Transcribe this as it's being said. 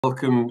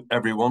Welcome,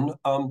 everyone.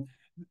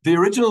 The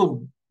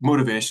original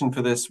motivation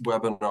for this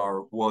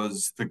webinar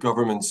was the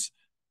government's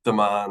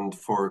demand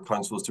for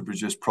councils to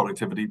produce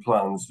productivity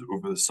plans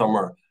over the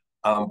summer.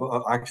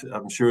 But actually,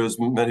 I'm sure as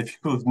many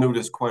people have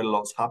noticed, quite a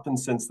lot's happened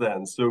since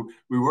then. So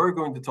we were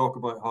going to talk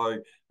about how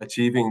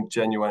achieving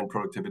genuine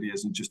productivity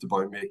isn't just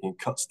about making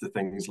cuts to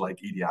things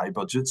like EDI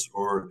budgets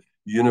or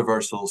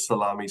universal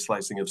salami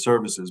slicing of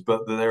services,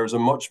 but that there is a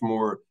much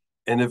more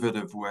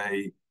innovative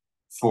way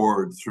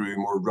forward through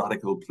more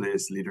radical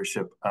place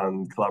leadership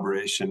and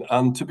collaboration.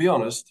 And to be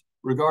honest,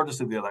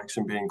 regardless of the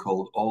election being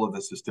called, all of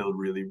this is still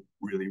really,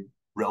 really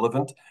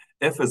relevant.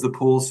 If, as the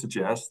polls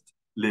suggest,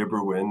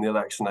 Labour win the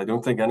election, I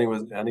don't think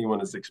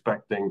anyone is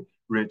expecting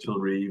Rachel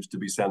Reeves to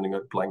be sending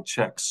out blank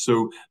checks.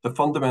 So the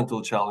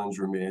fundamental challenge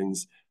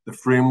remains the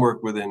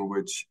framework within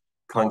which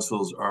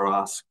councils are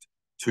asked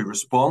to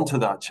respond to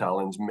that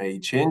challenge may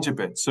change a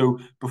bit. So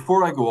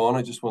before I go on,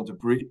 I just want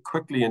to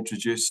quickly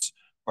introduce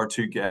our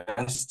two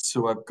guests.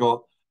 So I've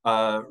got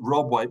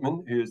Rob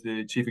Whiteman, who is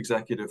the Chief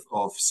Executive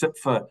of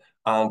SIPFA,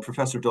 and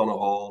Professor Donna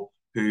Hall,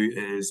 who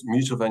is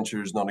Mutual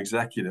Ventures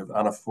Non-Executive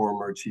and a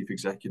former Chief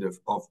Executive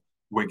of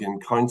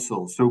Wigan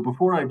Council. So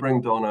before I bring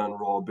Donna and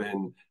Rob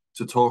in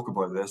to talk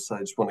about this, I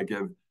just want to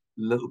give a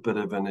little bit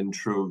of an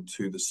intro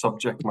to the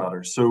subject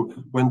matter. So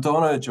when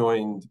Donna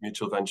joined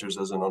Mutual Ventures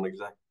as a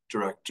non-exec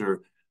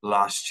director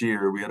last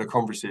year, we had a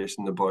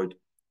conversation about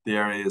the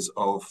areas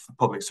of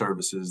public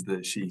services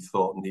that she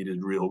thought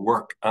needed real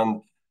work.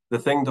 And the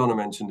thing Donna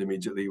mentioned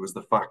immediately was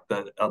the fact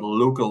that at a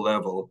local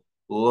level,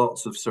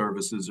 lots of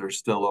services are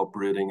still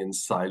operating in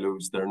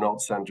silos. They're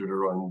not centered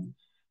around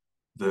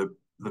the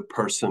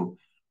person.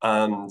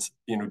 And,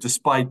 you know,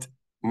 despite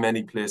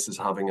many places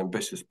having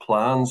ambitious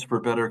plans for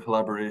better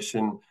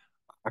collaboration,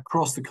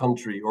 across the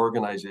country,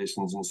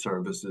 organizations and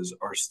services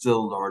are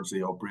still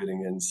largely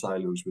operating in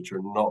silos, which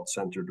are not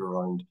centered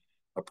around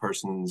a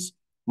person's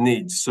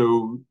needs.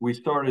 So we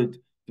started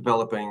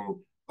developing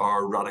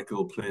our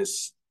radical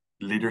place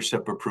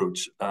leadership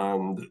approach,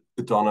 and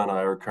Donna and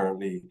I are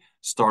currently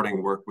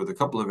starting work with a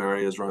couple of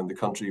areas around the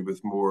country,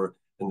 with more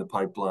in the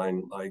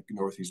pipeline, like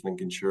Northeast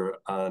Lincolnshire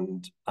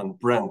and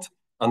Brent.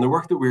 And the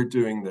work that we're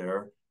doing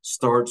there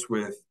starts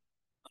with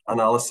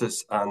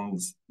analysis and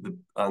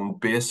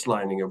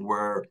baselining of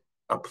where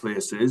a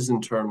place is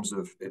in terms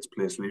of its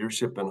place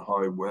leadership and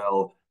how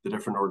well the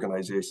different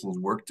organizations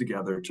work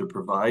together to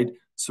provide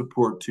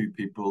support to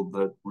people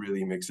that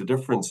really makes a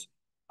difference.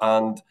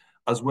 And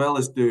as well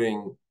as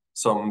doing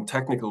some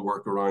technical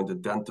work around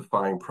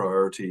identifying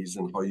priorities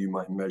and how you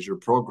might measure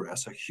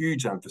progress, a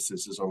huge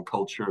emphasis is on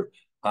culture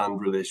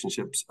and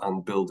relationships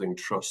and building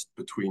trust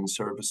between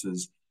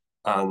services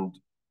and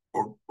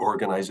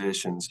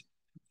organizations.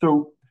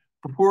 So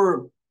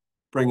before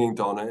bringing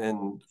Donna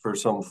in for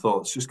some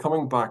thoughts, just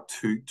coming back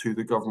to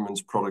the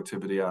government's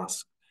productivity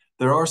ask,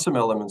 there are some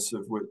elements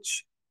of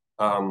which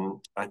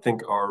I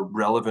think are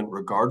relevant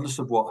regardless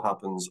of what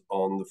happens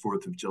on the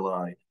 4th of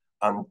July,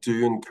 and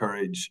do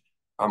encourage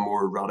a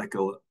more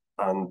radical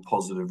and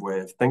positive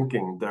way of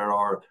thinking. There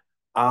are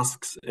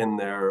asks in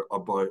there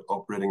about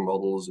operating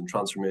models and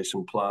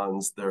transformation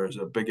plans. There's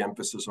a big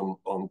emphasis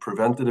on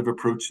preventative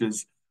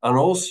approaches, and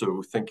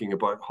also thinking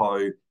about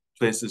how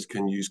places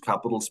can use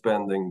capital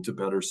spending to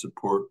better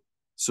support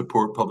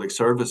public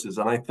services.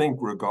 And I think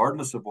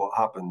regardless of what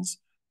happens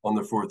on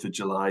the 4th of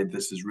July,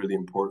 this is really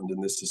important,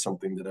 and this is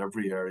something that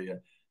every area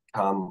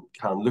can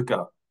look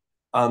at.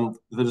 And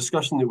the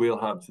discussion that we'll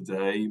have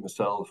today,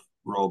 myself,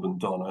 Rob and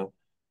Donna,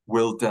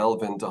 will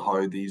delve into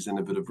how these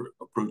innovative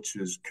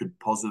approaches could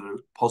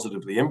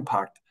positively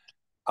impact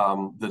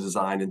the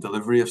design and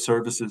delivery of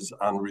services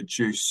and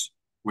reduce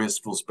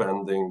wasteful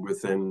spending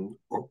within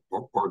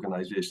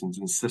organizations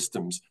and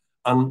systems.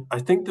 And I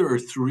think there are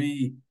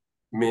three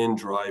main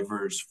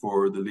drivers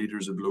for the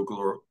leaders of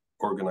local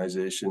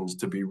organizations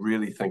to be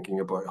really thinking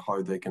about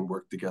how they can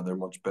work together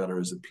much better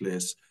as a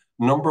place.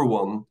 Number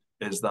one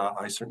is that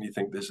I certainly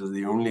think this is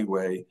the only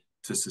way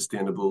to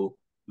sustainable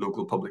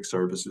local public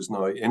services.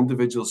 Now,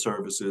 individual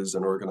services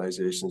and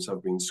organizations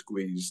have been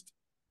squeezed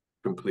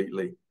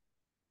completely.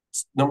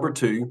 Number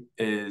two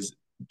is,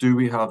 do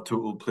we have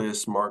Total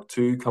Place Mark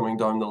II coming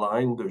down the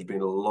line? There's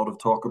been a lot of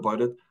talk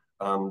about it,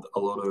 and a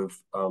lot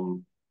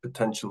of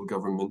potential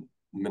government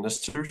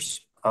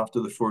ministers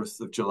after the 4th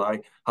of July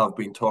have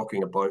been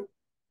talking about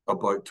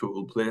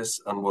Total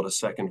Place and what a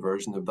second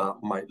version of that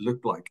might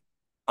look like.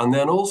 And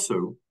then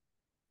also,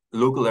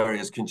 local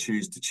areas can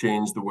choose to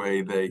change the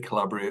way they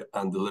collaborate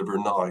and deliver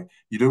now.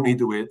 You don't need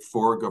to wait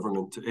for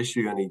government to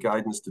issue any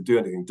guidance to do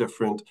anything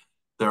different.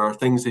 There are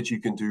things that you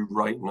can do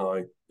right now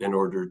in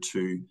order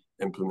to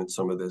implement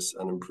some of this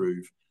and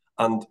improve.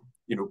 And,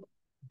 you know,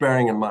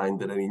 bearing in mind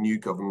that any new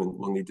government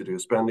will need to do a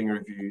spending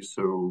review,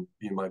 so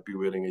you might be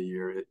waiting a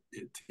year,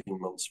 18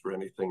 months for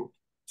anything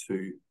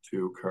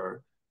to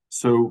occur.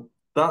 So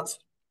that's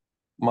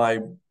my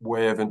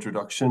way of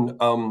introduction.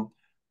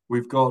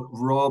 We've got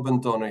Rob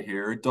and Donna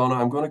here. Donna,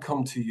 I'm going to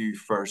come to you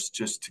first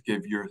just to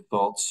give your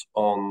thoughts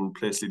on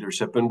place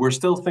leadership. And we're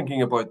still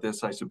thinking about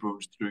this, I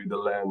suppose, through the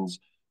lens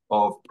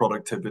of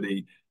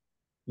productivity.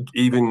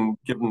 even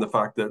given the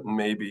fact that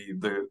maybe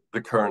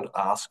the current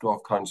ask of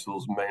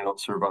councils may not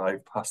survive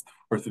past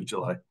the 4th of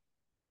July.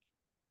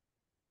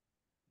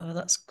 Oh,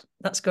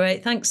 that's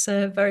great. Thanks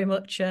very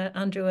much,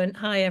 Andrew, and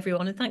hi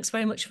everyone, and thanks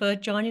very much for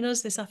joining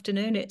us this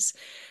afternoon. It's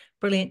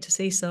brilliant to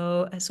see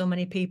so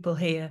many people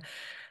here,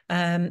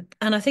 and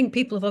I think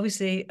people have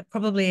obviously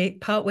probably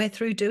partway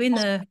through doing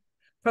their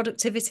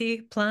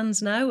productivity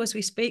plans now as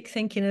we speak,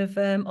 thinking of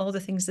all the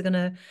things they're going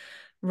to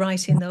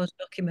write in those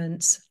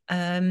documents.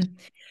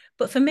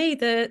 But for me,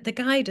 the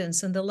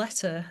guidance and the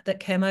letter that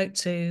came out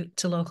to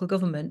local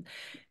government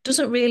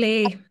doesn't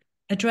really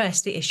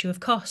address the issue of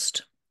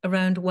cost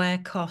around where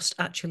cost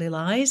actually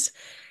lies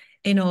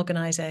in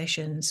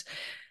organisations.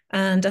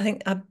 And I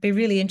think I'd be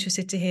really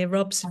interested to hear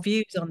Rob's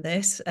views on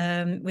this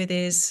with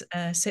his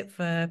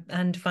SIPFA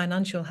and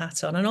financial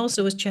hat on, and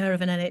also as chair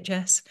of an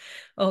NHS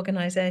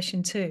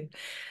organisation too.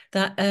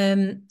 That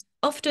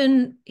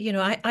often,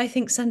 I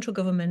think central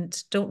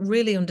government don't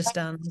really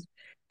understand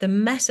the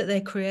mess that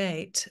they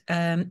create.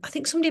 I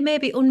think somebody may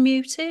be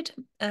unmuted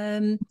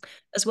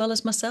as well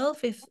as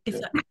myself. If Yeah.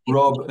 that,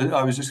 Rob,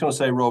 I was just going to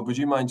say, Rob, would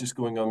you mind just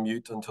going on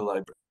mute until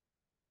I...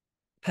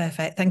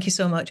 Perfect. Thank you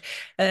so much.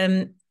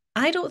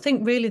 I don't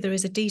think really there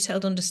is a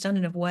detailed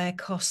understanding of where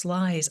cost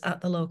lies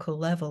at the local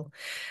level.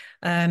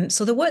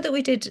 So the work that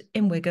we did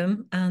in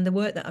Wigan and the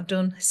work that I've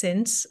done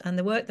since and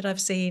the work that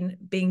I've seen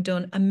being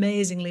done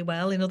amazingly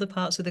well in other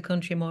parts of the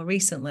country more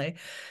recently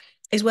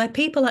is where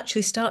people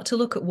actually start to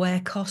look at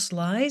where cost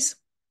lies.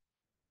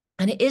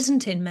 And it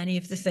isn't in many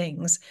of the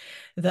things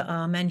that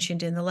are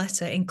mentioned in the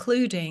letter,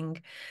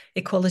 including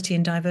equality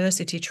and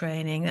diversity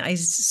training. That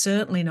is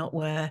certainly not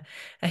where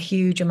a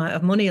huge amount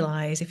of money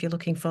lies if you're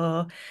looking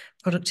for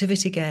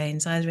productivity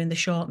gains, either in the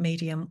short,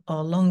 medium,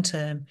 or long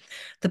term.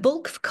 The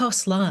bulk of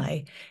costs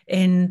lie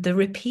in the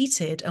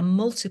repeated and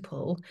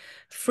multiple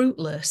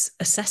fruitless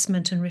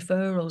assessment and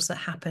referrals that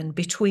happen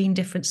between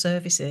different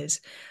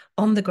services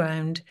on the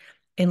ground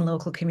in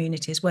local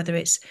communities, whether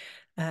it's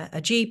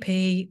a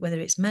GP, whether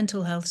it's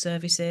mental health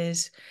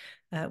services,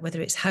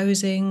 whether it's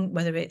housing,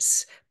 whether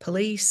it's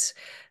police,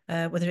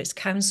 whether it's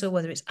council,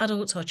 whether it's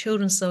adults or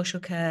children's social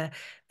care.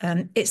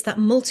 It's that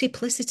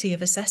multiplicity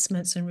of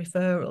assessments and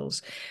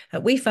referrals.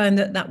 We found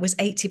that that was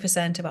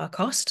 80% of our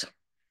cost.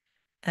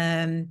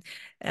 In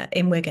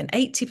Wigan,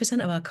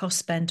 80% of our costs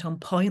spent on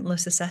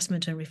pointless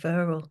assessment and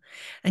referral.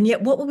 And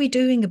yet, what were we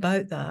doing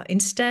about that?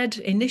 Instead,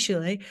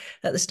 initially,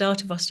 at the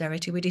start of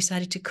austerity, we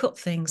decided to cut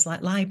things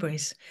like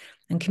libraries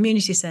and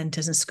community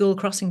centres and school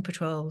crossing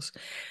patrols.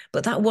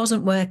 But that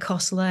wasn't where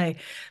costs lay.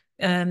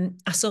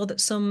 I saw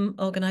that some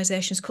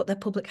organisations cut their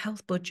public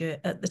health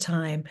budget at the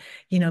time,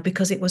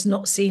 because it was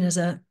not seen as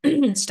a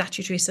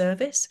statutory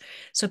service.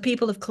 So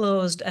people have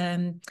closed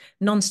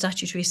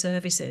non-statutory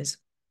services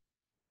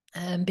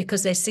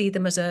because they see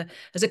them as a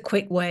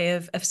quick way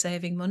of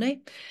saving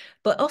money.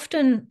 But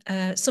often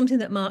something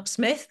that Mark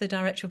Smith, the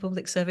Director of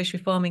Public Service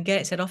Reform in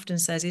Gateshead, often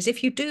says is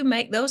if you do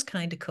make those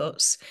kind of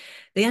cuts,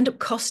 they end up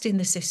costing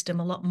the system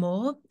a lot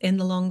more in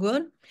the long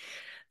run.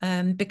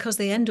 Because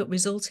they end up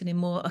resulting in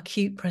more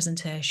acute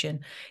presentation,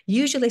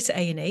 usually to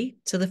A&E,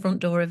 to the front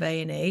door of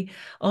A&E,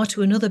 or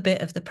to another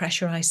bit of the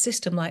pressurised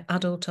system like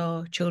adult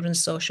or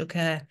children's social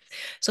care.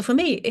 So for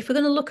me, if we're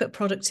going to look at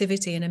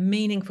productivity in a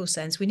meaningful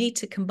sense, we need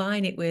to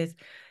combine it with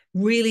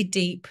really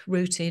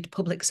deep-rooted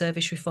public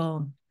service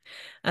reform.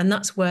 And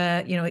that's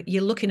where,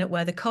 you're looking at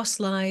where the cost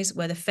lies,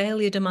 where the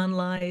failure demand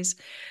lies,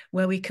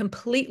 where we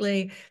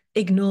completely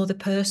ignore the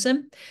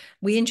person.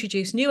 We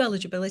introduce new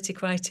eligibility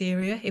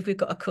criteria if we've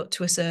got a cut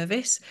to a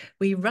service.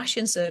 We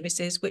ration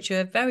services, which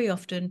are very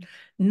often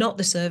not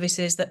the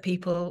services that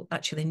people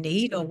actually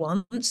need or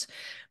want,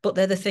 but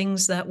they're the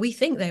things that we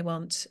think they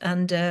want.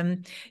 And,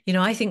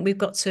 I think we've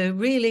got to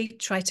really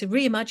try to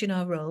reimagine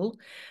our role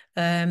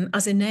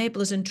as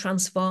enablers and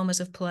transformers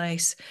of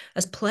place,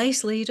 as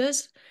place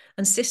leaders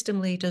and system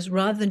leaders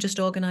rather than just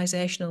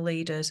organisational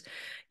leaders.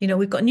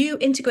 We've got new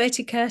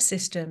integrated care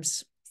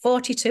systems,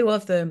 42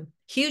 of them,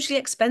 hugely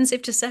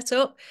expensive to set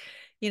up.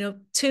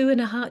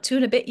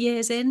 2.5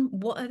 years in,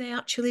 what are they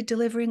actually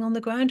delivering on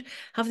the ground?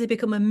 Have they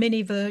become a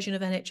mini version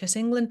of NHS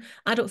England?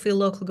 I don't feel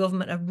local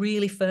government are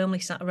really firmly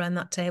sat around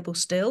that table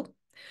still.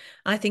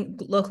 I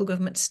think local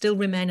governments still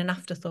remain an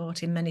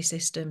afterthought in many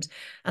systems.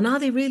 And are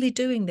they really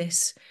doing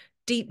this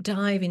deep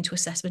dive into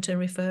assessment and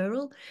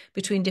referral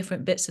between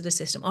different bits of the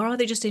system? Or are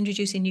they just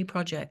introducing new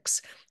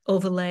projects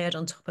overlaid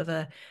on top of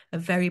a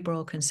very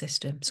broken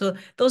system? So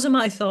those are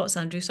my thoughts,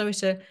 Andrew. Sorry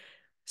to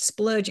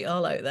splurge it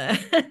all out there.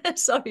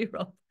 Sorry,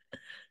 Rob.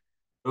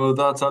 Oh,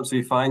 that's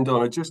absolutely fine,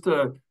 Donna. Just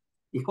a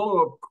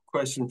follow-up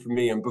question for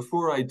me. And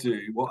before I do,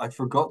 what I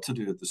forgot to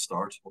do at the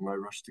start in my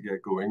rush to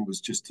get going was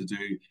just to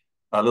do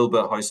a little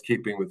bit of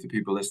housekeeping with the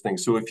people listening.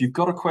 So if you've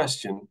got a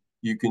question,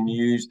 you can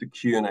use the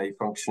Q&A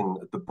function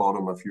at the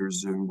bottom of your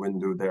Zoom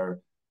window there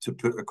to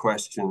put a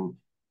question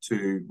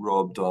to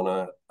Rob,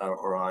 Donna,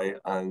 or I,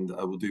 and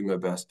I will do my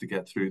best to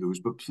get through those.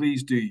 But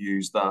please do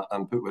use that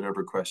and put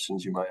whatever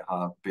questions you might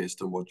have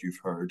based on what you've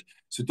heard.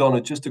 So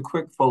Donna, just a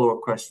quick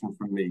follow-up question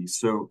from me.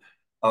 So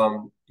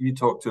You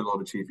talk to a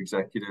lot of chief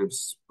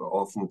executives,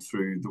 often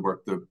through the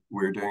work that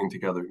we're doing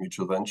together at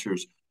Mutual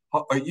Ventures.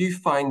 Are you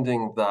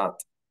finding that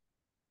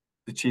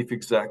the chief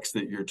execs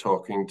that you're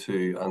talking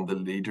to and the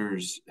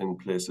leaders in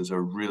places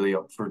are really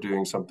up for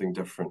doing something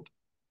different?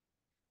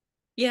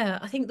 Yeah,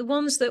 I think the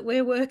ones that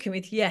we're working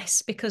with,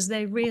 yes, because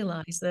they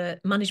realise that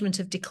management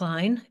of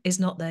decline is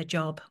not their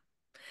job.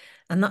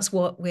 And that's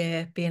what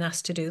we're being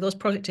asked to do. Those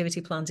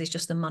productivity plans is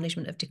just the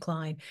management of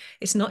decline.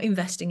 It's not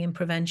investing in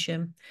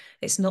prevention.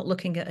 It's not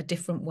looking at a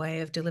different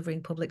way of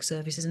delivering public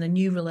services and a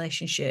new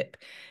relationship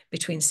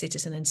between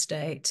citizen and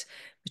state,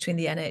 between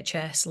the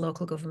NHS,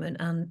 local government,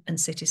 and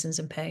citizens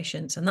and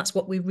patients. And that's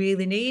what we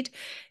really need.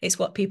 It's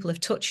what people have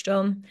touched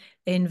on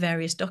in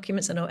various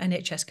documents. I know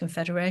NHS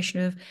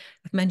Confederation have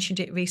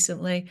mentioned it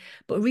recently,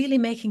 but really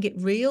making it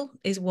real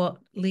is what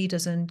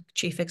leaders and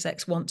chief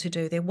execs want to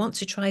do. They want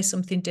to try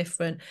something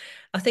different.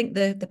 I think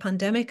the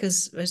pandemic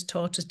has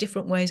taught us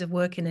different ways of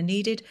working are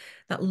needed.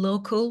 That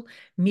local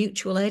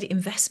mutual aid,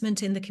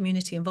 investment in the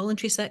community and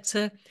voluntary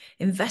sector,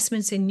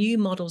 investments in new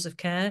models of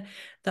care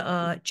that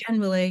are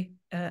generally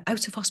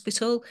out of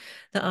hospital,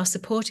 that are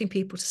supporting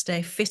people to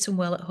stay fit and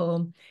well at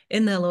home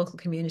in their local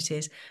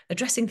communities,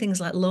 addressing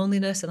things like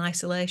loneliness and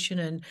isolation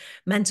and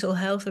mental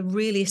health are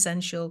really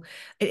essential.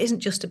 It isn't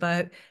just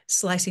about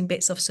slicing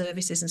bits off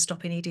services and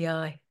stopping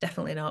EDI.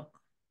 Definitely not.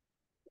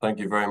 Thank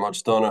you very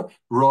much, Donna.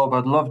 Rob,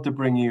 I'd love to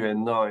bring you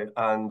in now,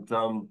 and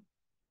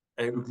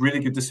it was really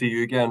good to see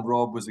you again.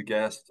 Rob was a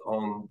guest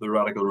on the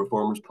Radical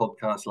Reformers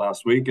podcast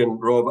last week, and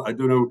Rob, I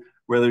don't know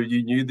whether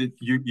you knew that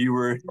you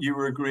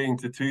were agreeing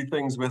to two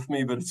things with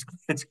me, but it's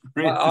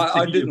great to see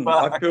I you didn't.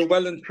 I back. feel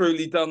well and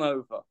truly done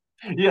over.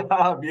 Yeah,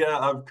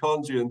 I've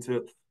conned you into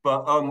it.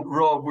 But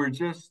Rob, we're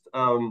just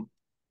talking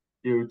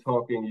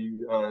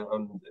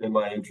in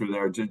my intro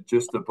there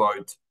just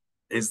about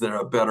is there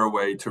a better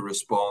way to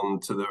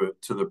respond to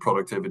the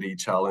productivity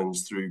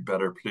challenge through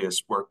better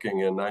place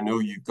working? And I know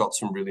you've got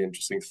some really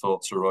interesting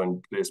thoughts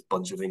around place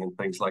budgeting and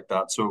things like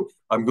that. So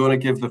I'm going to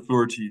give the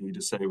floor to you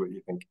to say what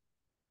you think.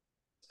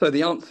 So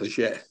the answer is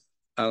yes.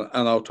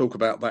 And I'll talk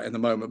about that in a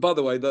moment. By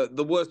the way,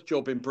 the worst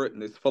job in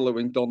Britain is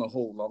following Donna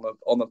Hall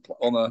on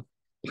a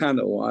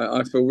panel.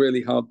 I feel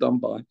really hard done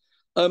by.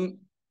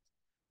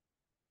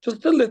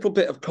 Just a little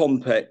bit of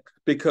context,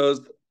 because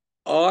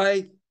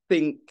I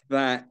think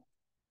that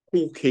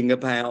talking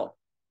about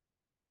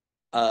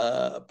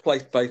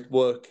place-based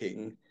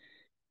working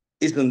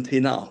isn't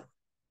enough.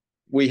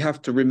 We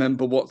have to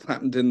remember what's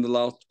happened in the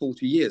last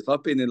 40 years.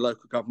 I've been in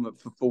local government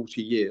for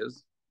 40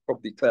 years,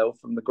 probably tell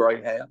from the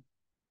grey hair.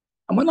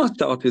 And when I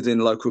started in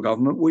local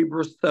government, we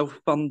were a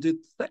self-funded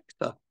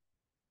sector.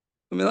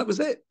 I mean, that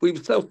was it. We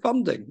were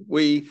self-funding.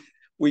 We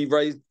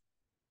raised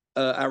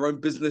our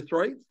own business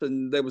rates,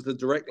 and there was a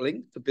direct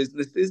link to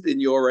businesses in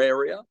your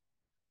area.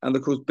 And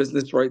of course,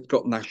 business rates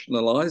got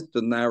nationalised,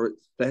 and now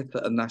it's set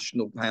at a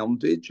national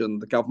poundage,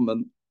 and the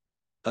government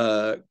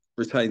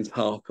retains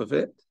half of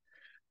it.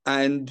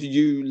 And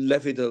you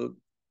levied a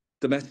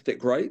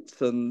domestic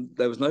rates, and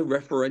there was no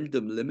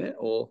referendum limit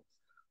or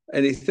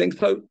anything.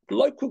 So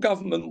local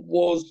government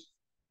was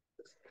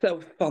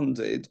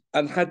self-funded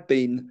and had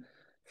been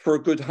for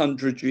a good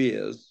 100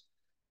 years.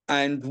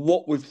 And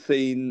what we've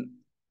seen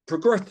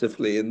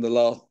progressively in the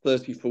last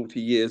 30, 40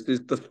 years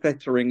is the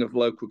fettering of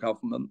local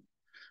government,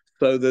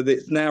 so that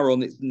it's now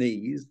on its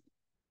knees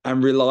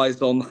and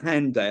relies on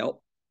handout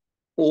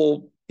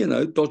or,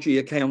 dodgy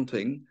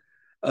accounting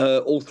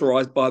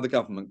authorised by the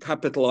government.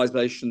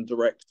 Capitalisation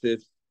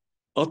directives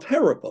are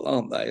terrible,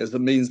 aren't they, as a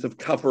means of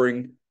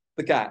covering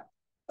the gap,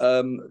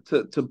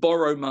 to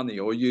borrow money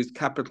or use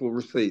capital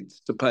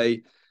receipts to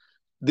pay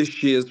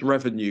this year's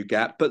revenue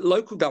gap. But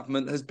local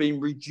government has been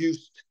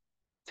reduced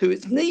to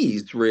its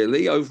knees,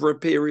 really, over a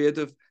period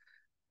of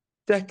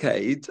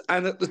decades.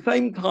 And at the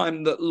same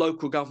time that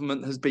local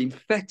government has been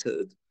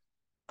fettered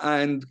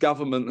and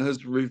government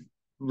has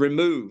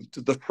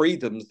removed the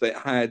freedoms that it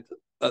had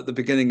at the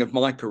beginning of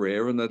my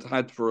career and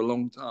had for a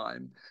long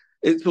time,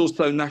 it's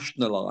also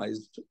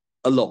nationalised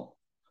a lot.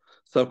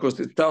 So, of course,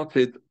 it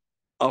started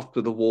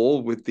after the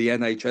war with the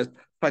NHS.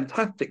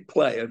 Fantastic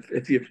play,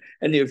 if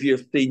any of you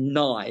have seen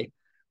Nye,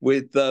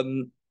 with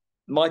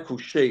Michael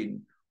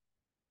Sheen.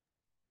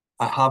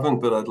 I haven't,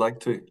 but I'd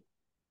like to.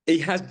 He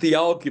has the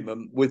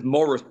argument with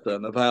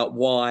Morrison about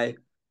why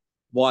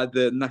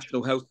the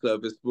National Health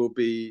Service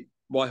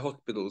why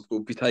hospitals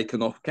will be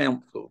taken off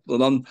council.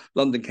 The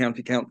London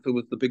County Council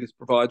was the biggest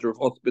provider of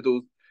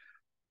hospitals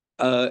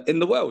in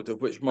the world,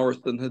 of which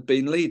Morrison had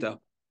been leader.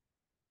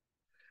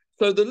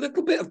 So the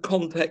little bit of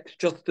context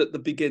just at the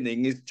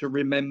beginning is to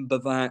remember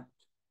that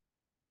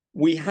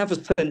we have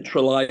a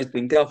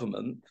centralising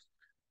government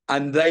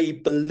and they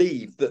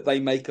believe that they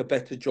make a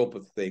better job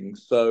of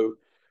things. So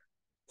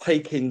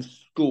taking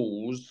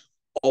schools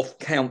off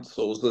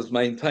councils as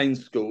maintained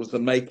schools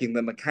and making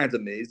them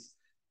academies,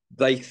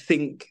 they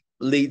think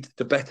leads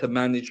to better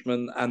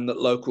management and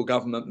that local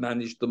government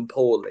managed them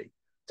poorly.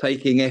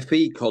 Taking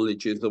FE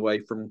colleges away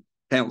from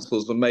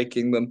councils and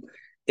making them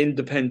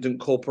independent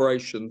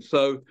corporations.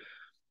 So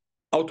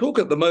I'll talk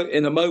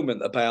in a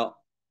moment about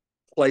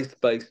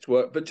place-based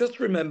work. But just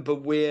remember,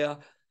 we're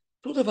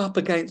sort of up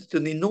against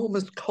an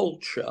enormous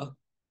culture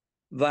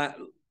that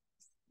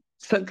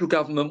central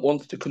government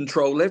wants to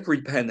control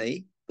every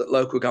penny that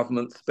local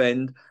governments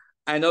spend.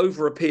 And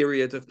over a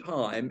period of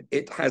time,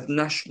 it has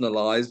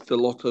nationalised a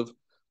lot of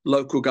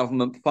local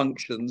government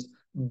functions,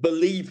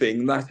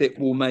 believing that it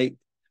will make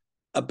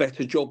a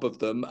better job of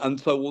them. And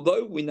so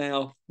although we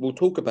now will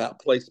talk about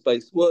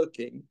place-based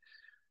working,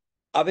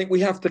 I think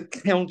we have to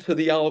counter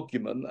the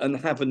argument and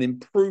have an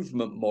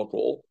improvement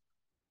model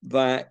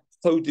that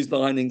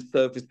co-designing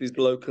services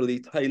locally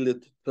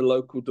tailored to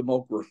local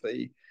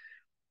demography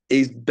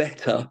is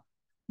better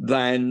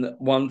than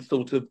one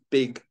sort of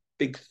big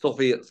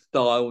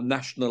Soviet-style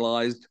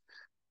nationalised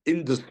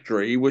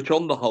industry, which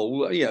on the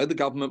whole, the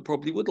government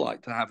probably would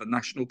like to have a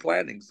national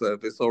planning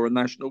service or a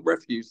national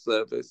refuse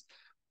service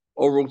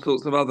or all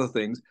sorts of other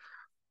things.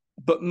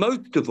 But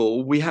most of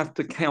all, we have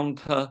to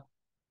counter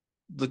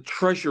the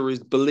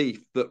Treasury's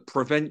belief that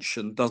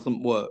prevention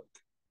doesn't work.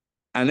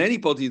 And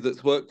anybody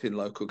that's worked in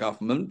local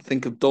government,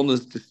 think of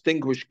Donna's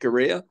distinguished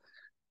career,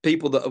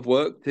 people that have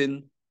worked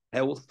in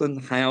health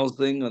and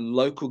housing and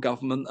local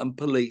government and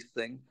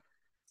policing,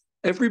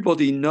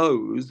 everybody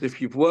knows,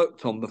 if you've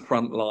worked on the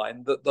front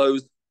line, that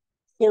those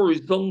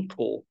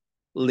horizontal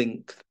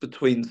links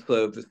between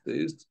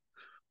services,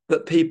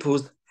 that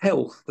people's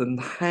health and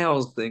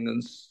housing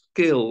and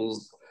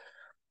skills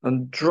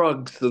and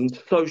drugs and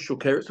social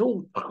care, it's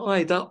all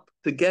tied up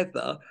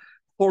together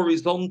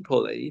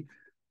horizontally,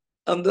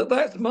 and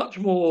that's much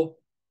more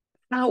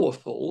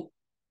powerful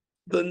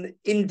than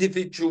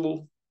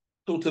individual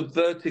sort of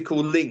vertical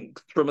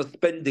links from a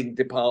spending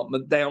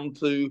department down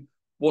to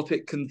what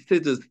it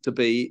considers to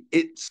be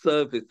its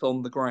service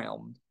on the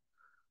ground.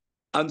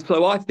 And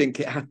so I think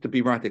it has to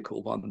be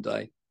radical one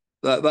day.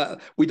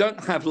 That we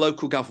don't have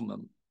local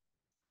government.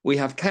 We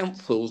have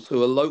councils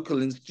who are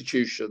local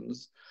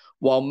institutions,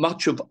 while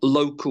much of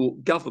local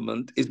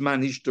government is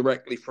managed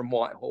directly from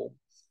Whitehall.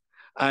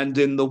 And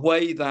in the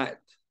way that,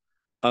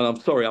 and I'm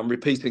sorry, I'm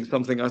repeating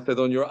something I said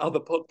on your other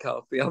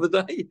podcast the other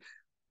day,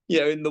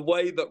 in the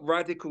way that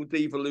radical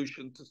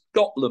devolution to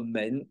Scotland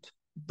meant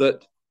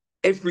that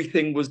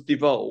everything was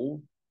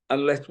devolved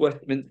unless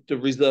Westminster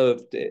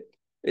reserved it.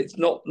 It's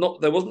not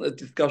there wasn't a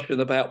discussion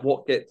about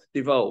what gets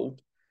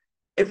devolved.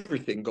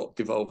 Everything got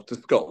devolved to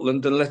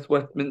Scotland unless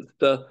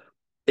Westminster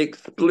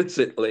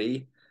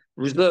explicitly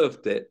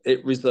reserved it.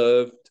 It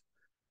reserved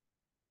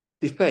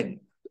defence,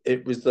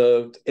 it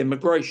reserved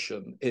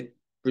immigration, it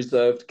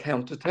reserved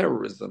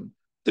counter-terrorism,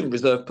 didn't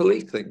reserve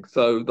policing.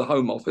 So the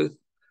Home Office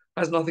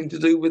has nothing to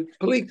do with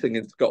policing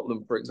in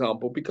Scotland, for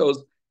example,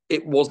 because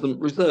it wasn't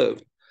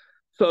reserved.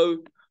 So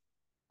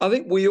I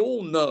think we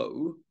all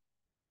know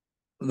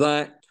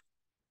that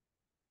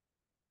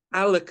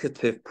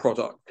allocative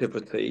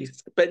productivity,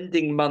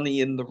 spending money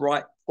in the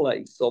right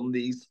place on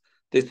this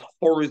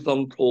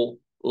horizontal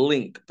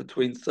link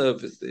between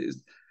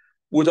services,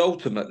 would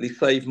ultimately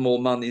save more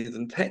money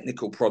than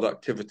technical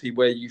productivity,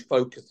 where you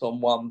focus on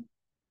one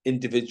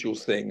individual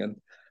thing. And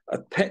a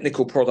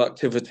technical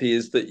productivity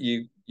is that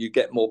you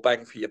get more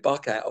bang for your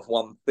buck out of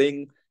one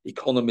thing,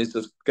 economies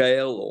of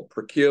scale or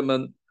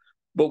procurement.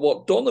 But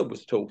what Donna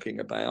was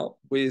talking about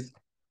with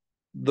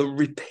the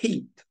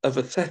repeat of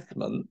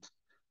assessment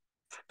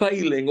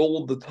failing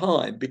all the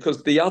time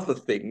because the other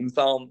things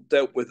aren't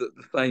dealt with at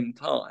the same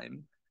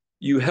time.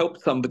 You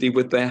help somebody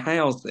with their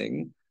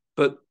housing,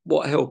 but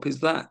what help is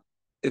that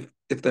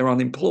if they're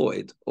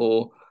unemployed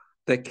or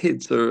their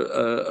kids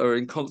are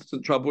in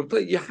constant trouble?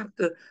 You have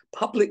to,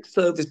 public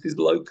services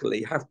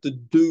locally have to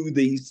do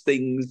these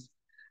things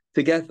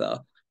together.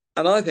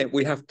 And I think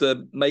we have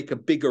to make a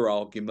bigger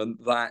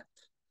argument that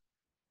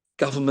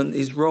government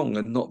is wrong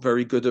and not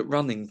very good at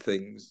running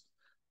things,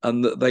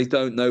 and that they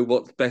don't know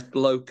what's best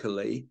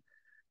locally.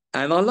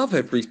 And I love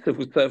every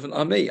civil servant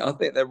I meet. I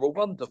think they're all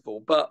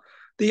wonderful. But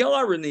the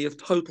irony of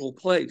Total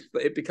Place,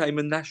 that it became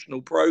a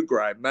national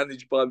programme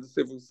managed by the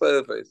civil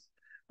service,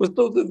 was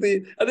sort of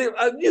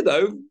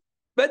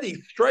many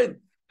strengths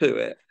to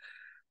it.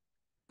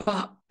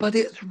 But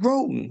it's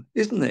wrong,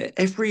 isn't it?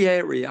 Every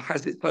area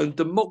has its own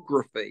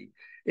demography.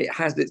 It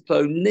has its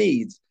own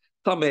needs.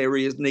 Some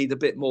areas need a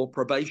bit more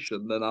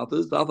probation than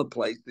others. Other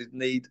places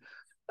need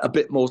a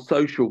bit more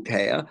social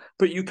care,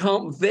 but you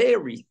can't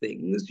vary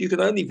things. You can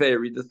only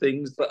vary the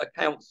things that a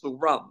council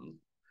runs,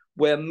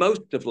 where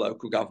most of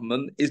local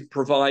government is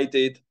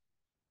provided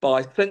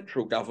by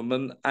central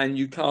government, and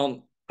you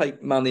can't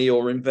take money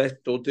or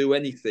invest or do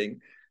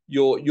anything.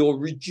 You're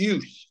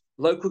reduced.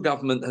 Local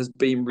government has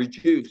been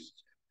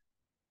reduced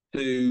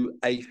to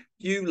a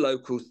few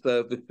local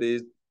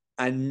services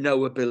and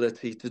no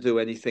ability to do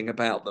anything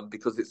about them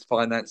because its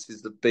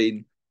finances have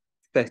been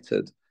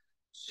fettered.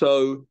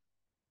 So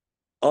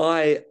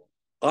I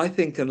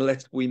think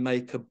unless we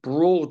make a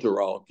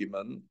broader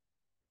argument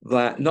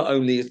that not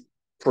only is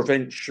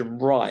prevention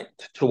right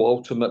to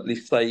ultimately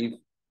save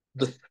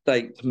the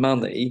state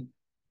money,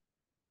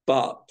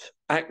 but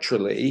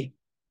actually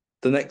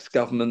the next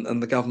government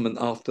and the government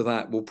after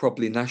that will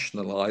probably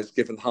nationalise,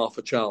 given half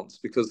a chance,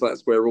 because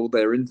that's where all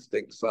their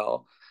instincts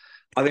are.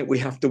 I think we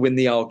have to win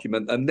the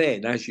argument. And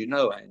then, as you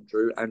know,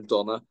 Andrew and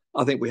Donna,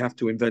 I think we have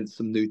to invent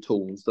some new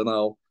tools. And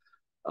I'll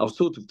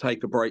sort of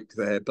take a break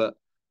there, but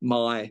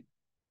my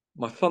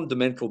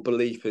fundamental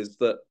belief is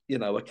that, you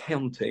know,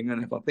 accounting,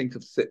 and if I think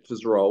of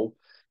SIPF's role,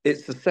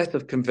 it's a set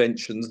of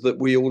conventions that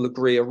we all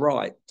agree are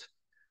right.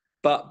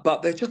 But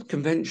they're just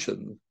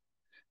conventions.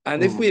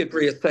 And if we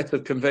agree a set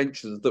of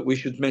conventions that we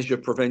should measure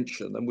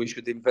prevention and we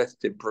should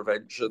invest in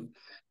prevention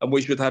and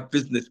we should have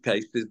business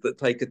cases that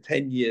take a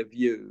 10-year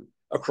view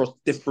across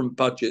different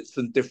budgets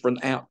and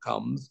different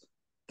outcomes,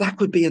 that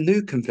could be a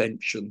new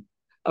convention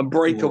and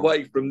break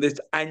away from this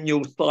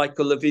annual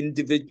cycle of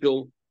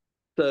individual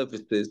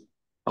services.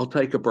 I'll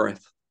take a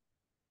breath.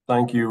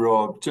 Thank you,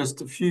 Rob. Just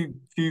a few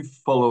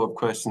follow-up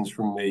questions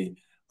from me.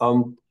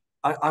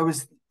 I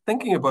was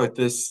thinking about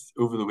this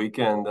over the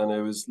weekend, and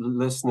I was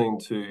listening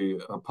to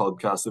a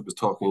podcast that was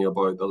talking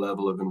about the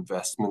level of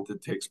investment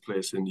that takes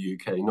place in the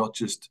UK, not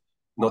just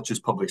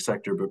public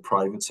sector, but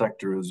private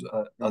sector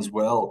as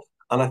well.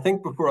 And I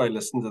think before I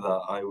listened to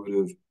that, I would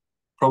have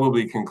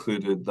probably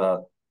concluded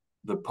that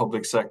the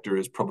public sector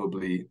is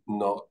probably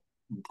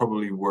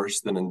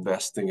worse than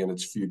investing in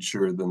its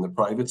future than the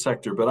private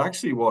sector. But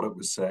actually what it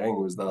was saying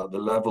was that the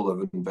level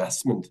of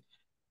investment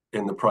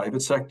in the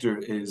private sector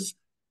is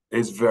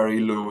very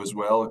low as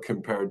well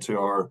compared to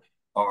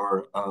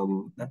our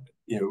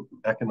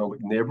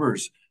economic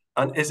neighbors.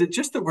 And is it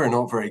just that we're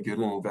not very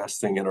good at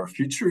investing in our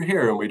future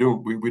here, and we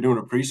don't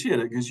appreciate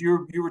it? Because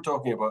you were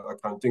talking about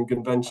accounting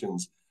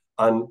conventions,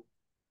 and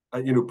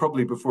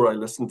probably before I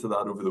listened to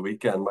that over the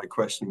weekend, my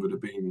question would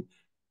have been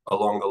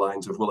along the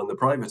lines of, well, in the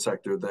private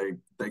sector,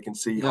 they can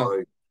see how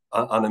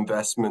an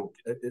investment,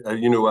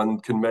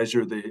 and can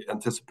measure the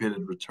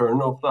anticipated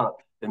return of that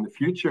in the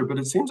future. But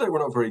it seems like we're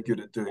not very good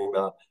at doing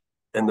that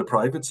in the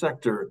private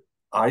sector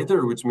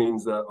either, which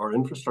means that our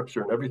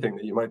infrastructure and everything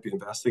that you might be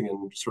investing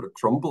in sort of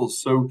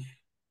crumbles. So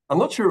I'm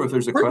not sure if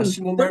there's a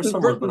question in there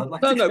somewhere, but I'd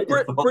like to get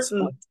your thoughts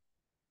on it.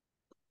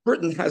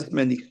 Britain has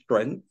many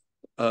strengths.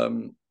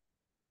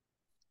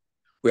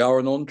 We are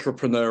an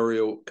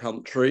entrepreneurial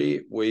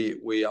country.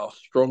 We are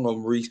strong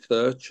on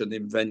research and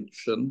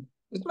invention.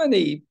 There's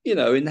many,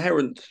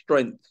 inherent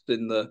strengths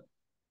in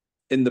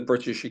the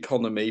British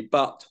economy,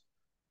 but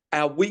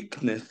our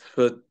weakness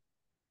for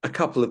a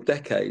couple of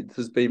decades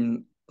has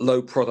been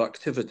low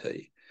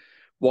productivity.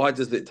 Why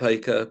does it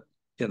take a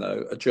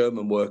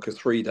German worker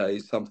 3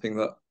 days, something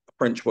that a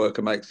French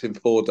worker makes in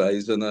 4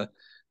 days, and a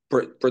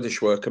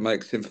British worker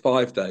makes in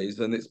 5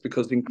 days? And it's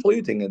because,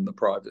 including in the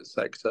private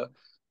sector,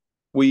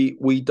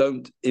 we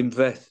don't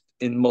invest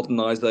in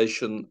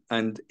modernization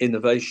and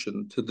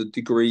innovation to the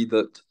degree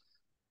that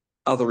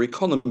other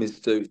economies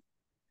do.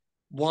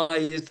 Why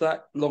is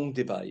that? Long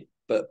debate,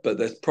 but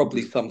there's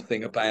probably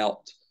something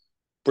about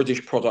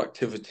British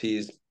productivity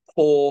is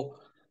poor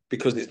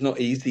because it's not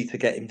easy to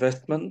get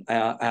investment.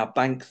 Our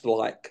banks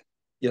like,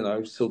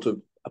 sort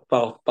of a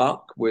fast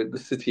buck, where the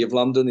City of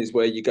London is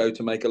where you go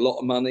to make a lot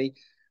of money.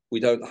 We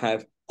don't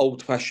have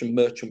old-fashioned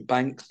merchant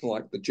banks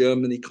like the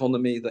German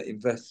economy that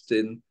invest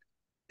in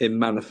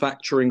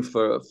manufacturing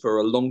for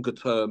a longer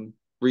term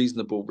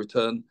reasonable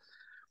return.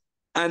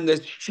 And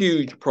there's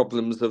huge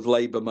problems of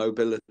labour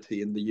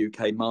mobility in the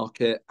UK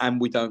market,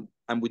 and we don't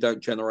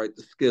generate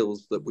the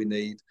skills that we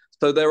need.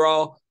 So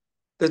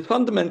there's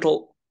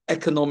fundamental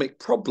economic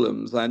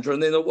problems, Andrew,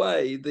 and in a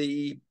way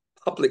the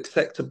public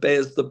sector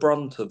bears the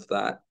brunt of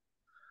that.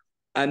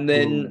 And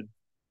then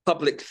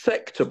public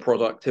sector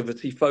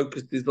productivity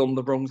focuses on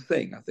the wrong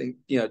thing. I think,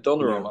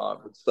 Donna and I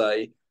would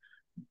say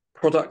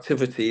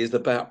productivity is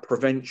about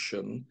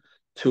prevention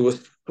to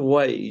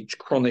assuage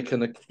chronic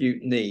and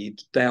acute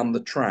need down the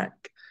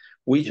track.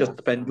 We just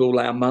spend all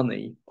our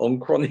money on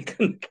chronic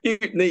and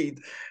acute need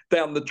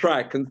down the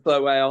track. And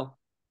so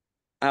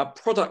our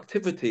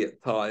productivity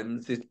at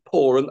times is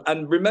poor.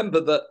 And remember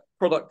that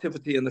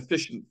productivity and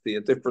efficiency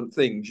are different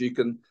things. You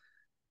can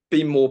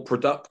be more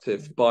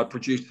productive by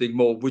producing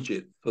more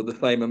widgets for the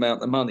same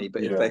amount of money.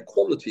 But if their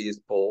quality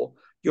is poor,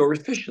 your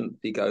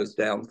efficiency goes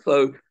down.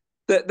 So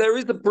there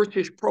is a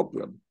British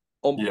problem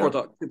on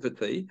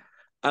productivity,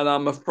 and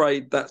I'm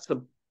afraid that's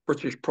a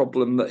British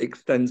problem that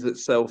extends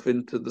itself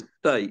into the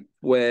state,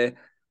 where,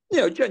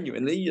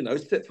 genuinely,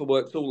 SIPFA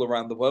works all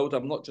around the world.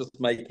 I'm not just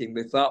making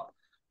this up.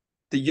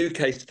 The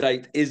UK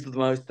state is the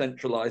most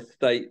centralised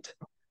state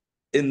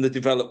in the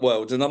developed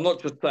world, and I'm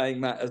not just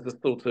saying that as a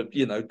sort of,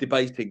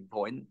 debating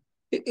point.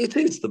 It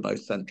is the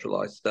most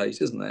centralised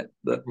state, isn't it?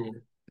 The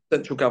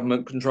central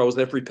government controls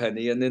every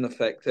penny and, in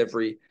effect,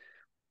 every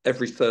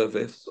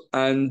service,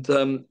 and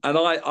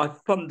I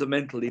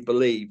fundamentally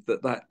believe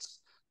that that's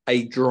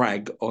a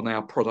drag on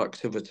our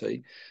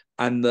productivity,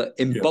 and that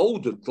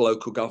emboldened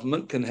local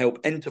government can help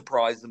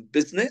enterprise and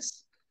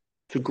business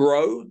to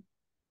grow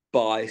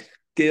by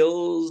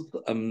skills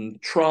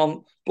and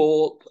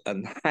transport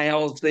and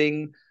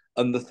housing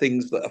and the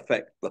things that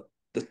affect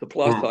the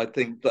supply side,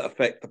 things that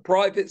affect the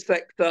private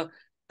sector.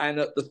 And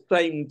at the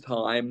same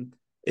time,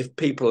 if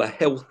people are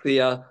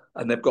healthier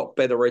and they've got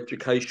better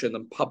education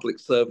and public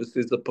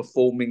services are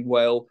performing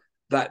well,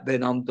 that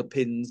then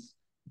underpins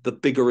the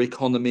bigger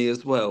economy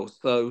as well.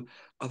 So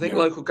I think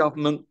local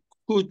government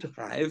could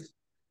have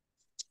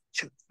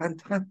a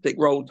fantastic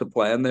role to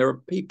play, and there are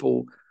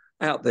people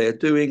out there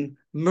doing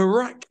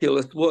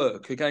miraculous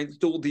work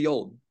against all the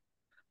odds.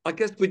 I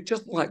guess we'd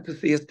just like to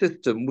see a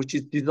system which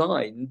is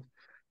designed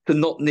to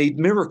not need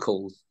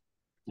miracles.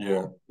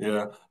 Yeah,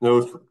 yeah.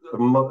 No, I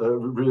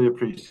really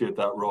appreciate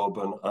that, Rob,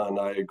 and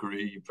I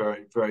agree.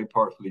 Very, very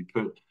powerfully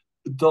put.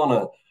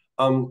 Donna,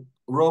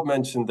 Rob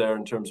mentioned there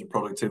in terms of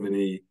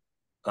productivity,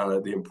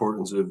 the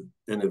importance of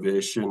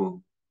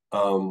innovation,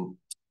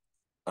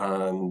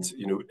 and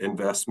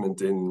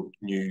investment in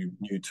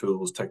new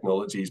tools,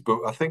 technologies. But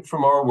I think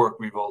from our work,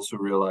 we've also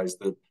realized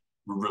that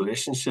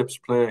relationships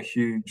play a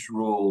huge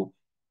role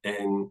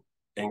in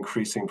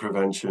increasing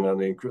prevention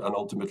and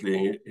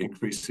ultimately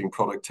increasing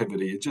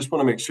productivity. I just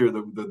want to make sure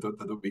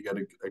that we get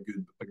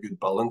a good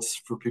balance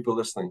for people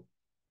listening.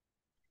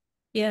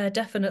 Yeah,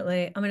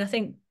 definitely. I mean, I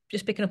think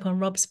just picking up on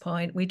Rob's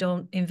point, we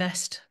don't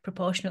invest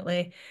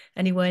proportionately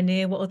anywhere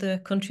near what other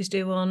countries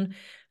do on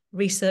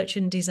research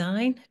and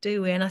design,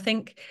 do we? And I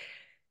think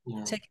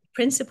taking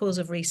principles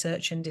of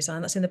research and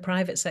design, that's in the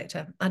private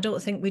sector, I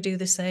don't think we do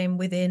the same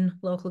within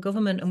local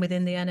government and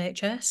within the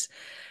NHS.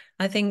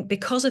 I think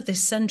because of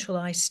this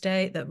centralised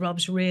state that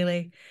Rob's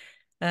really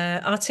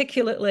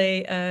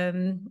articulately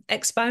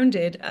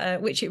expounded,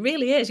 which it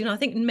really is. I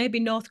think maybe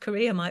North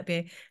Korea might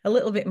be a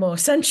little bit more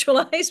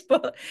centralized,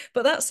 but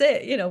that's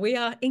it. We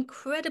are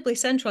incredibly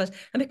centralized,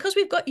 and because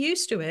we've got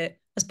used to it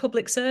as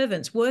public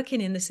servants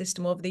working in the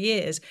system over the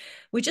years,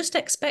 we just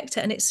expect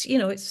it. And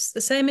it's the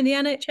same in the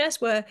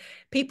NHS, where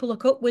people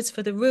look upwards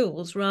for the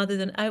rules rather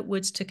than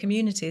outwards to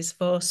communities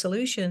for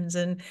solutions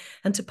and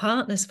to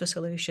partners for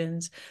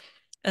solutions.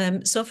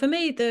 So for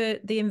me,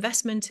 the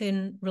investment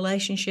in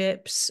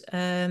relationships,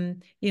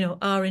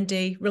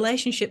 R&D,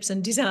 relationships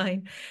and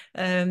design,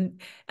 and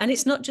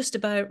it's not just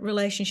about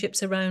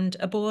relationships around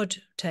a board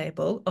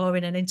table or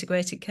in an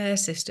integrated care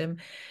system.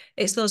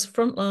 It's those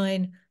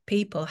frontline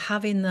people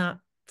having that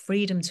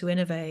freedom to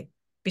innovate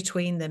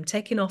between them,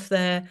 taking off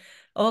their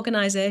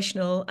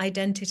organisational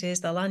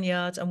identities, their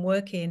lanyards, and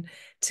working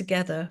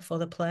together for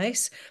the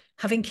place.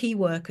 Having key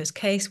workers,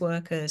 case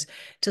workers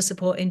to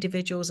support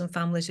individuals and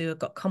families who have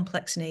got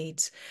complex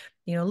needs.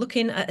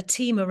 Looking at a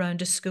team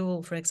around a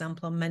school, for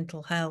example, on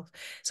mental health.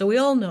 So we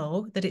all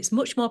know that it's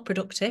much more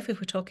productive, if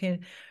we're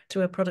talking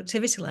through a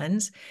productivity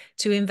lens,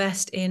 to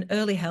invest in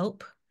early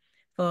help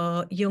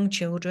for young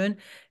children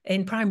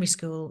in primary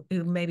school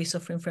who may be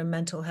suffering from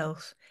mental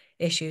health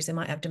issues. They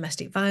might have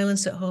domestic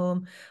violence at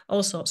home,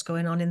 all sorts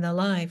going on in their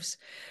lives.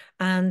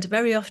 And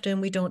very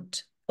often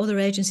other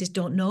agencies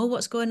don't know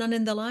what's going on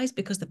in their lives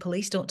because the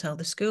police don't tell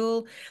the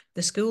school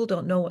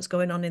don't know what's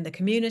going on in the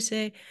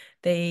community,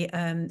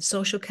 the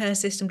social care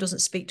system doesn't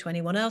speak to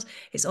anyone else.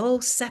 It's all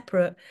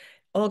separate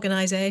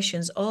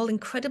organisations, all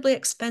incredibly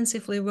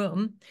expensively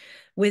run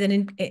with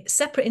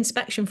separate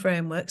inspection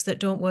frameworks that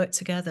don't work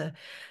together.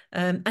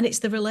 And it's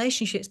the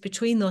relationships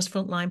between those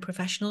frontline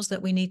professionals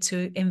that we need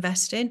to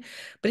invest in.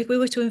 But if we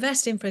were to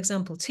invest in, for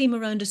example, team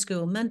around a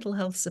school, mental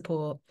health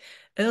support,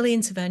 early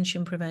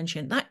intervention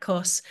prevention, that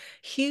costs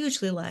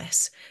hugely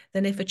less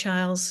than if a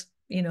child's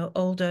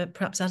older,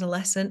 perhaps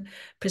adolescent,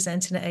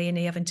 presenting at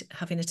A&E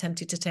having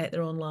attempted to take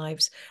their own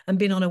lives and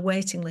been on a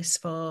waiting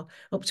list for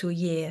up to a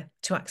year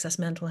to access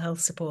mental health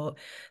support.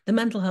 The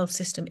mental health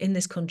system in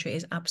this country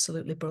is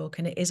absolutely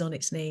broken. It is on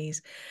its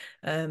knees.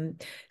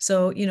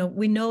 So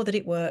we know that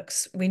it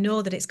works. We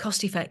know that it's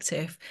cost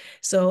effective.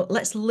 So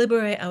let's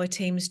liberate our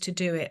teams to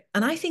do it.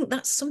 And I think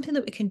that's something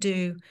that we can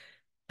do.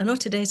 I know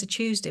today's a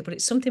Tuesday, but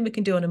it's something we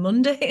can do on a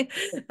Monday.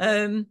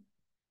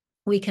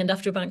 Weekend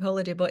after a bank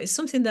holiday, but it's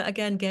something that,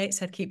 again,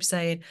 Gateshead keeps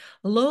saying,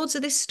 loads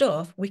of this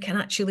stuff, we can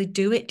actually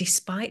do it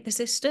despite the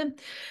system.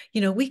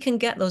 We can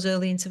get those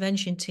early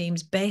intervention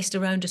teams based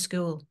around a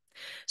school.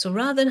 So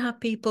rather than have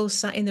people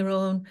sat in their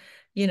own,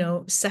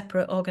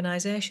 separate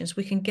organisations,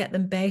 we can get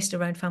them based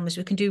around families.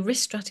 We can do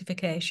risk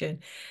stratification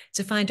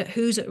to find out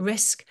who's at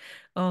risk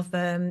of,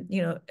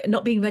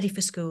 not being ready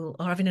for school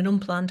or having an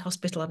unplanned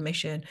hospital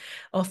admission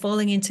or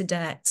falling into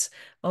debt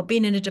or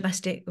being in a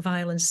domestic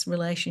violence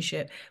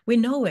relationship. We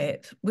know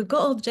it. We've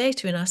got all the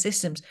data in our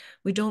systems.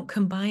 We don't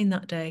combine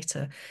that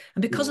data.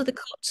 And because of the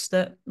cuts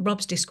that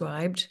Rob's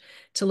described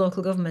to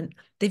local government,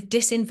 they've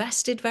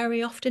disinvested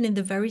very often in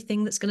the very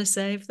thing that's going to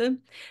save them.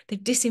 They've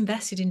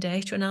disinvested in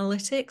data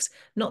analytics,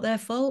 not their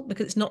fault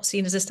because it's not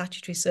seen as a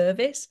statutory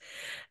service.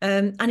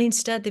 And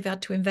instead, they've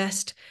had to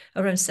invest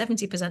around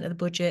 70% of the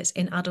budgets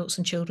in adults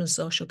and children's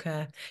social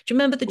care. Do you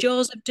remember the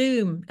Jaws of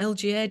Doom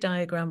LGA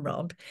diagram,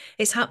 Rob?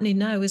 It's happening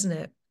now, isn't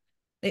it?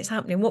 It's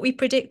happening. What we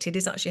predicted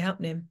is actually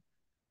happening.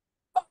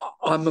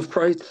 I'm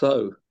afraid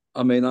so.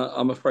 I mean,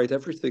 I'm afraid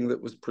everything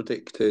that was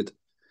predicted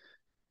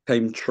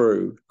came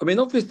true. I mean,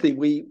 obviously,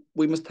 we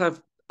must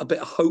have a bit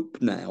of hope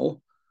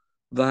now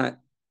that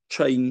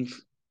change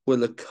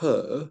will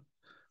occur.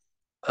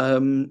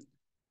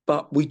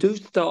 But we do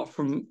start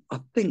from, I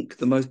think,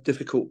 the most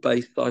difficult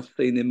base I've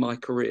seen in my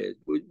career.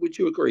 Would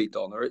you agree,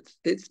 Donna?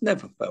 It's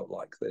never felt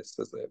like this,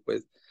 has it?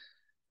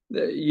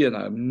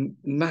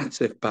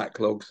 massive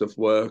backlogs of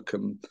work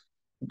and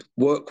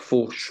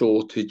workforce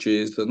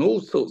shortages and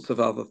all sorts of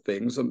other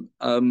things. And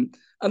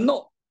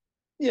not,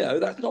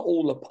 that's not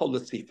all a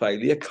policy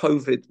failure.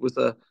 COVID was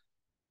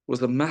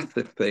a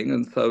massive thing,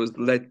 and so has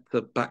led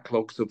to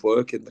backlogs of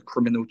work in the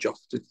criminal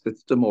justice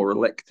system or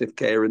elective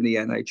care in the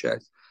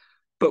NHS.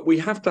 But we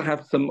have to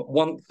have some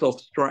once-off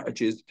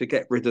strategies to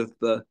get rid of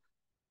the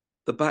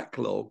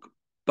backlog.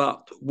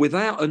 But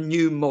without a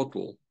new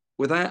model,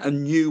 without a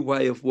new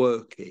way of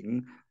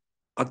working,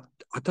 I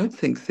don't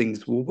think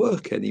things will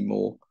work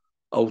anymore.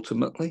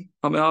 Ultimately,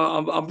 I mean,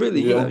 I'm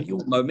really, you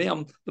all know me.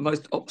 I'm the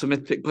most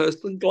optimistic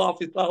person. Glass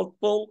is half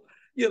full.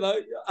 And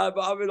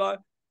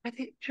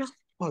it just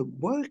won't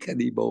work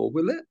anymore,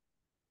 will it?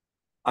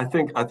 I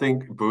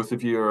think both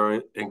of you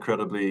are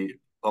incredibly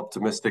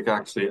optimistic,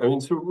 actually. I mean,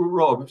 so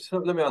Rob,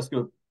 let me ask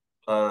you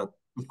a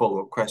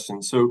follow-up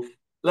question. So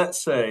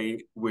let's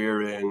say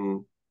we're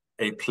in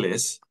a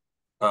place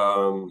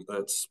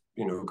that's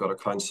got a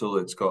council,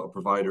 it's got a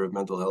provider of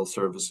mental health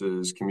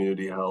services,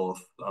 community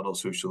health, adult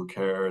social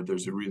care.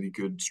 There's a really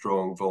good,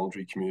 strong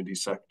voluntary community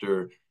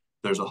sector.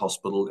 There's a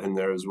hospital in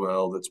there as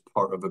well that's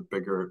part of a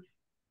bigger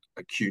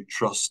acute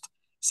trust.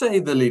 Say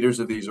the leaders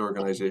of these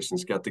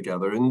organizations get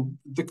together and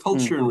the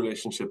culture and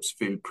relationships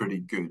feel pretty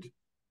good,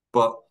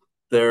 but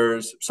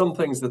there's some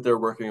things that they're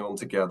working on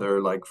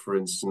together, like for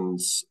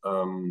instance,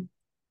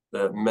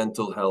 the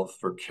mental health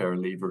for care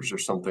leavers or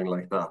something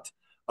like that.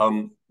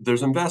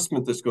 There's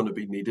investment that's going to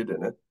be needed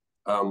in it.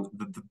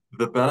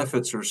 The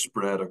benefits are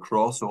spread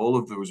across all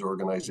of those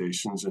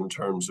organizations in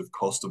terms of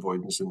cost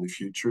avoidance in the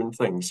future and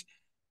things.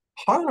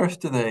 How on earth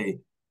do they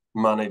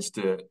manage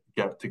to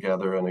get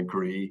together and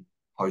agree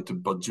how to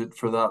budget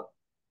for that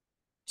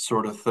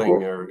sort of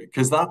thing? Or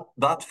because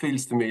that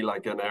feels to me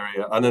like an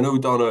area, and I know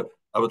Donna,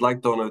 I would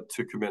like Donna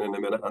to come in a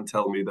minute and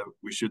tell me that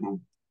we shouldn't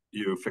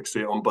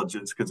fixate on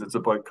budgets because it's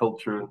about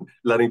culture and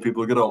letting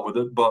people get on with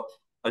it. But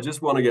I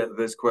just want to get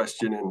this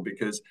question in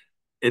because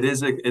it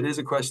is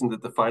a question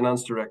that the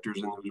finance directors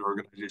in those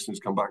organizations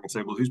come back and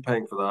say, well, who's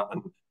paying for that,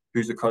 and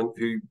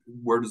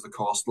where does the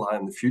cost lie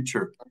in the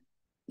future?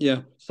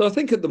 Yeah. So I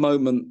think at the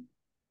moment,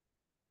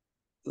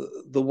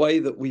 the way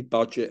that we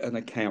budget and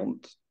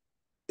account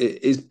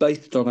is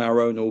based on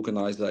our own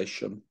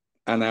organization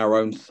and our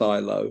own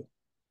silo.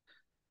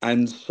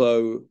 And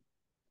so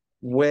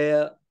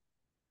where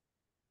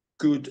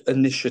good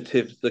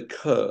initiatives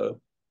occur,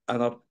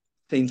 and I've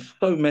seen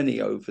so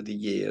many over the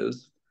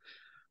years,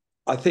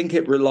 I think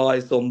it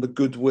relies on the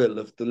goodwill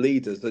of the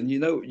leaders. And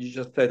what you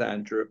just said,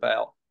 Andrew,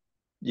 about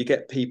you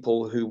get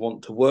people who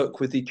want to work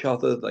with each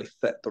other, they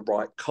set the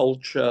right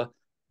culture,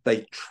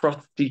 they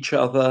trust each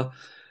other,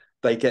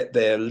 they get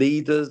their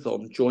leaders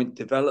on joint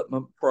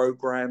development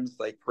programs,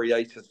 they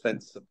create a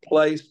sense of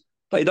place.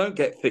 They don't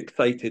get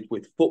fixated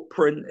with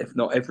footprint if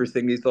not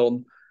everything is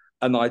on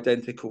an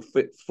identical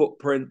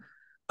footprint.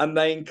 And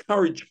they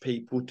encourage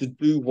people to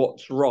do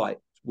what's right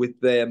with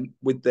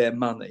their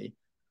money.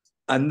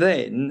 And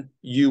then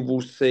you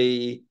will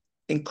see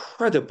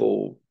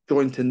incredible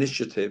joint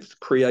initiatives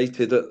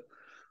created at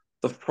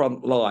the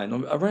front line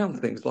around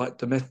things like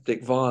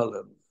domestic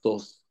violence or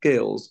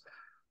skills.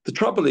 The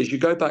trouble is, you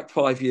go back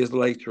 5 years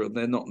later and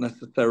they're not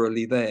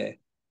necessarily there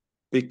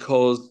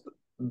because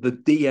the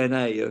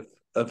DNA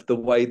of the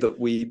way that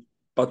we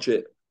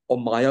budget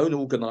on my own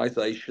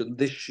organisation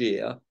this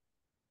year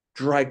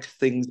drags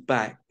things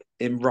back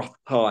in rough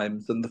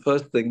times. And the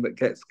first thing that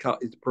gets cut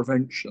is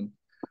prevention.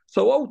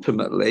 So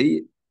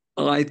ultimately,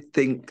 I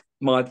think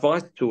my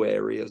advice to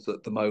areas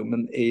at the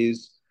moment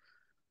is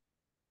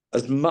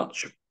as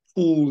much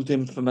pooled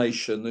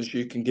information as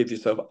you can give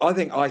yourself. I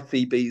think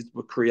ICBs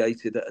were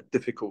created at a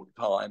difficult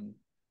time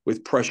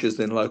with pressures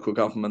in local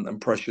government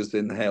and pressures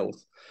in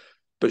health.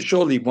 But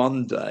surely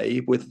one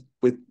day, with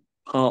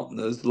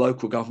partners,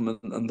 local government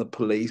and the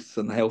police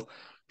and health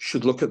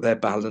should look at their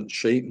balance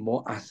sheet and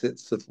what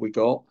assets have we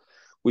got.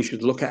 We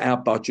should look at our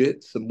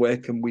budgets and where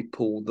can we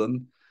pull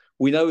them.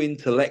 We know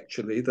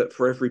intellectually that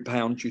for every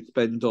pound you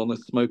spend on a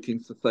smoking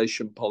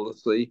cessation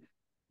policy,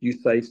 you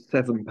save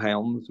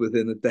 £7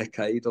 within a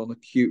decade on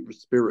acute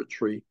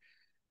respiratory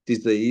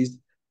disease.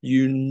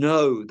 You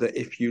know that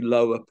if you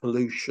lower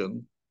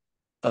pollution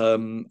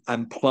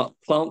and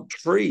plant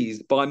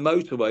trees by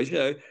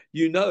motorways,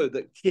 you know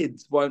that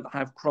kids won't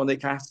have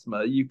chronic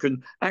asthma. You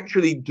can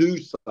actually do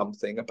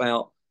something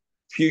about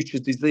future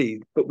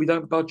disease, but we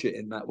don't budget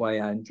in that way,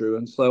 Andrew.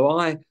 And so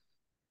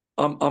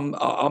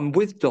I'm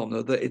with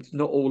Donna that it's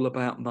not all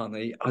about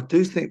money. I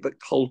do think that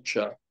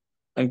culture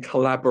and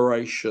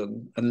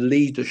collaboration and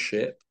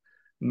leadership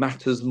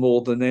matters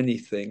more than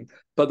anything.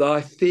 But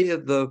I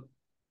fear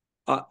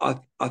I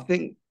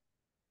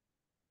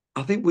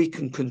think we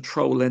can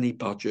control any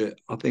budget.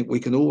 I think we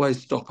can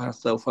always stop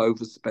ourselves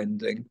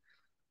overspending.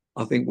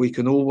 I think we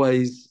can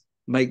always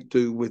make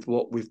do with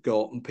what we've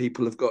got. And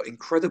people have got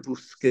incredible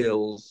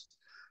skills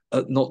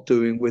at not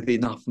doing with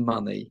enough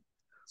money.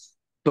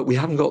 But we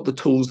haven't got the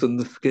tools and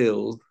the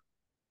skills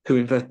to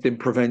invest in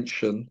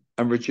prevention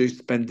and reduce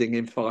spending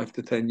in 5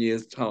 to 10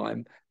 years'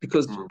 time,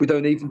 because we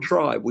don't even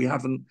try.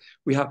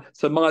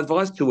 So my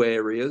advice to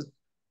areas: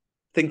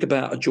 think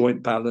about a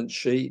joint balance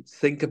sheet,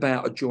 think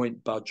about a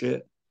joint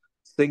budget,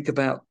 think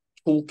about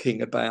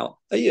talking about,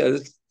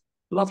 there's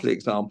lovely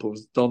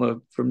examples, Donna,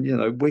 from,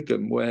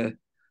 Wigan, where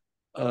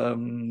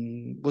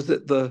was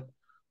it the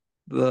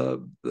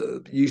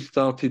you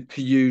started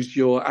to use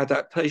your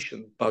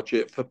adaptation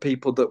budget for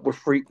people that were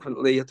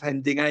frequently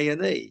attending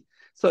A&E.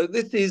 So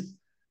this is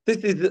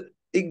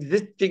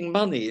existing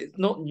money. It's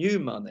not new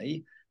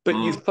money, but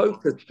you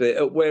focused it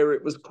at where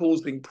it was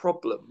causing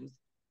problems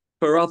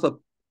for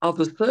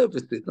other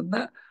services, and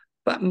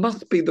that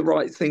must be the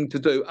right thing to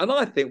do. And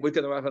I think we're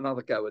going to have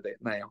another go at it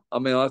now. I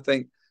mean, I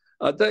think,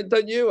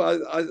 don't you?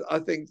 I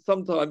think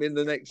sometime in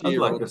the next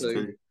year or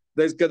two,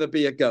 there's going to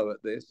be a go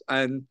at this,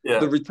 and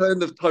the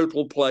return of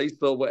Total Place,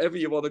 or whatever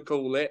you want to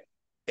call it,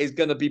 is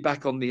going to be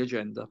back on the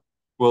agenda.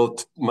 Well,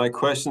 my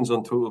questions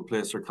on Total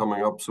Place are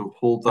coming up, so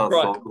hold that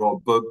thought,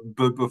 Rob. But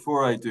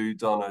before I do,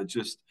 Donna,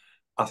 just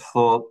a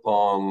thought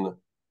on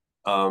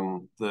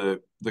the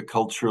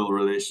cultural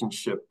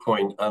relationship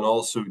point, and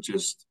also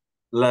just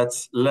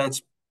let's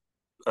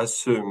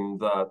assume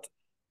that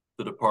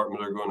the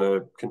department are going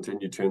to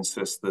continue to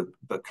insist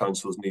that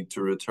councils need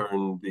to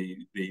return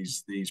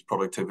these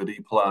productivity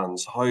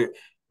plans.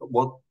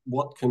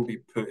 What can be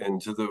put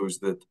into those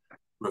that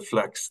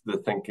reflects the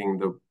thinking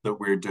that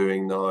we're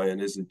doing now,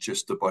 and isn't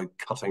just about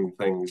cutting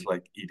things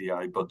like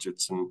EDI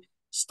budgets and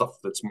stuff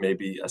that's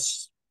maybe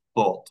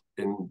thought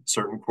in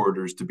certain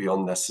quarters to be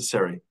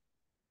unnecessary?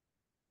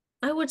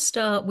 I would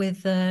start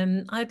with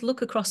I'd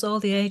look across all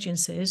the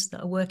agencies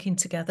that are working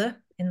together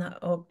in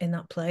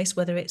that place,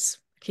 whether it's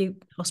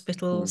acute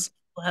hospitals,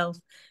 health,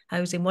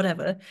 housing,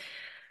 whatever.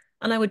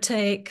 And I would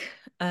take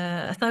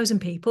 1,000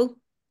 people,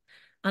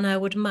 and I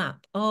would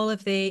map all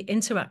of the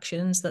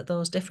interactions that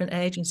those different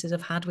agencies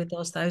have had with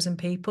those 1,000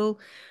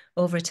 people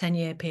over a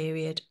 10-year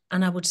period.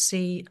 And I would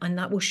see, and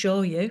that will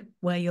show you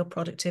where your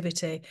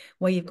productivity,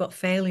 where you've got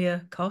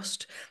failure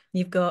cost,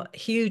 you've got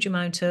huge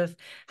amount of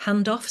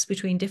handoffs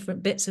between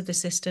different bits of the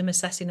system,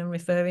 assessing and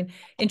referring,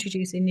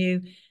 introducing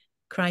new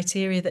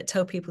criteria that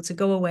tell people to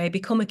go away,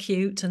 become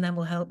acute, and then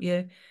we'll help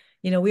you.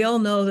 We all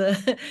know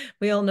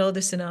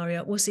the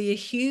scenario. We'll see a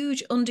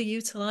huge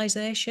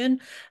underutilization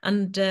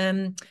and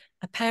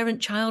a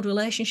parent-child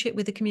relationship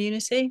with the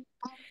community.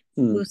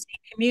 We'll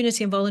see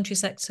community and voluntary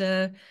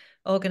sector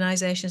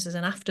organisations as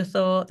an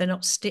afterthought. They're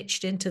not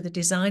stitched into the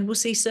design. We'll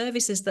see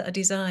services that are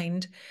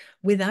designed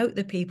without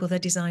the people they're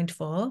designed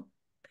for.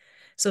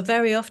 So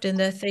very often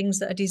they're things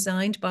that are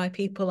designed by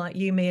people like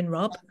you, me, and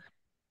Rob,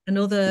 and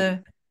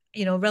other,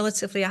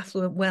 relatively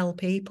affluent, well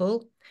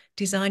people,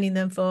 designing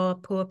them for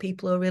poor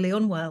people who are really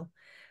unwell,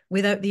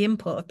 without the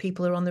input of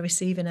people who are on the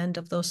receiving end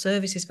of those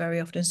services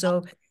very often.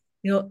 So,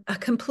 a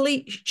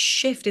complete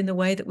shift in the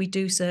way that we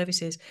do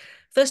services.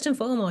 First and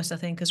foremost, I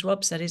think, as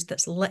Rob said, is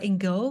that's letting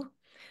go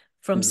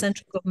from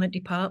central government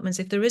departments.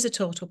 If there is a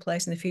Total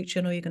Place in the future,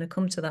 I know you're going to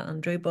come to that,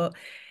 Andrew, but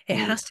it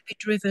has to be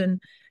driven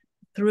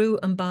through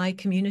and by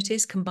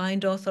communities,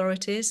 combined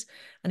authorities,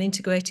 and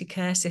integrated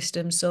care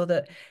systems, so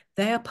that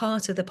they are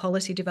part of the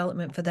policy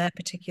development for their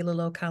particular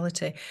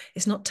locality.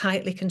 It's not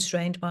tightly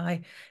constrained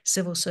by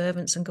civil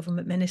servants and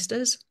government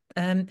ministers.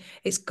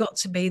 There's got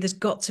to be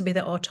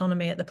that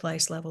autonomy at the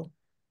place level.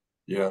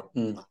 Yeah.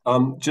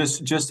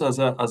 Just as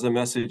a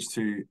message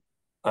to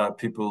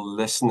people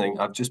listening,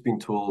 I've just been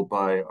told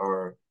by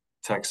our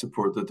tech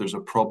support that there's a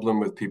problem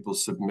with people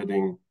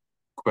submitting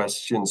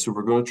questions, so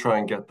we're going to try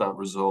and get that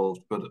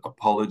resolved. But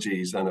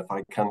apologies, and if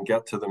I can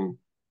get to them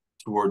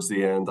towards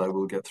the end, I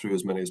will get through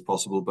as many as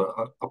possible. But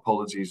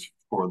apologies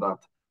for that.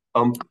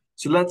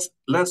 So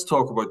let's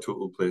talk about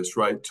Total Place,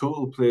 right?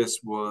 Total Place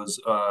was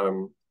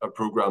a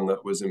program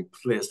that was in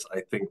place,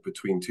 I think,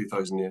 between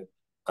 2008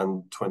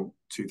 and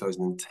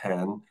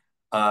 2010,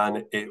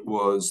 and it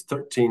was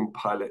 13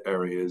 pilot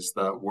areas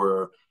that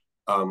were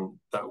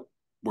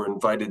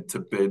invited to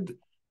bid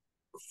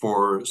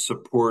for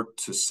support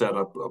to set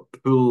up a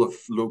pool of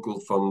local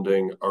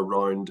funding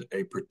around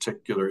a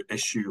particular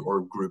issue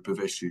or group of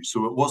issues.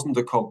 So it wasn't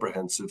a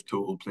comprehensive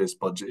Total Place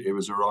budget; it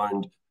was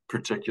around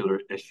particular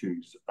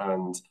issues.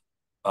 And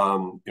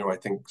I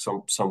think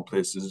some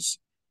places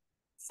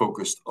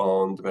focused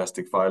on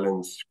domestic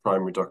violence,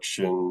 crime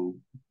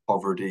reduction,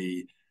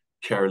 poverty,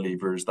 care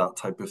leavers, that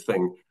type of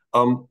thing.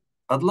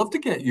 I'd love to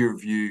get your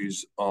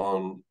views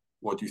on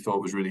what you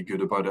thought was really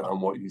good about it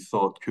and what you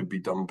thought could be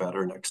done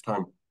better next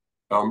time.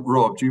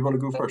 Rob, do you want to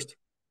go first?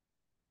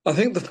 I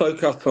think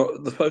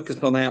the focus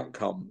on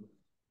outcome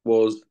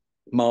was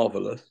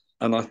marvelous,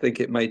 and I think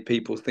it made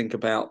people think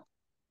about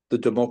the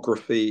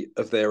demography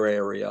of their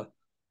area,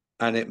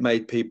 and it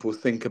made people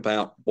think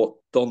about what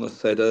Donna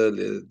said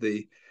earlier,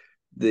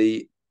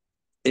 the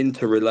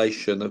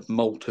interrelation of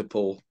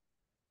multiple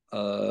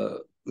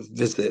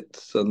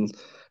visits. And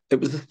it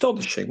was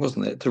astonishing,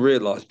 wasn't it, to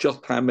realise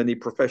just how many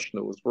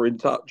professionals were in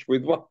touch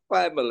with one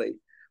family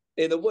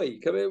in a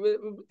week. I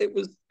mean, it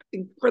was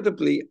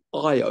incredibly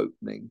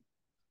eye-opening.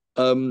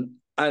 And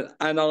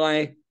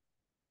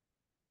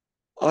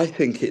I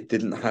think it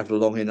didn't have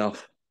long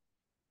enough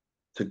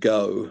to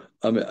go.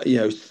 I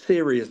mean,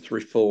 serious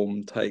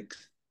reform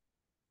takes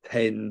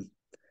 10,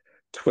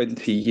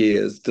 20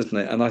 years, doesn't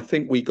it? And I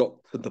think we got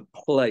to the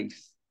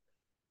place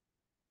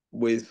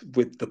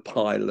with the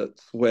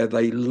pilots where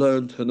they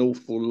learnt an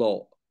awful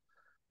lot.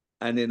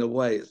 And in a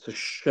way, it's a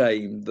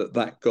shame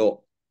that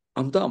got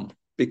undone,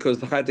 because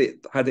had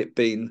it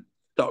been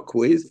stuck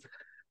with,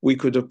 we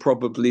could have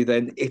probably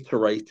then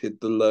iterated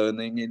the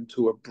learning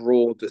into a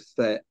broader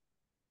set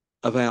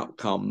of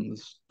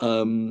outcomes.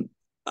 And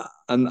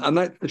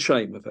that's the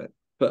shame of it.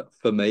 But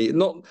for me,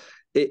 not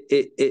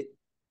it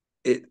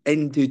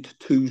ended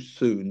too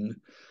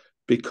soon,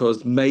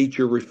 because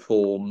major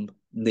reform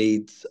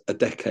needs a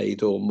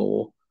decade or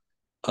more.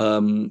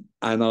 And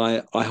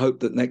I hope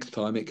that next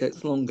time it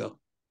gets longer.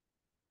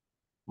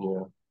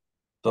 Yeah.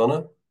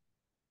 Donna?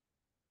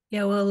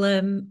 Yeah,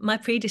 well, my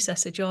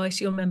predecessor,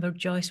 Joyce, you'll remember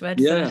Joyce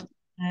Redford,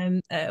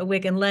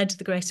 Wigan led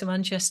the Greater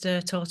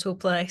Manchester Total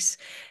Place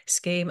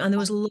scheme, and there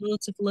was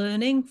loads of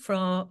learning for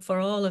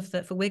all of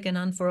for Wigan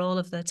and for all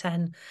of the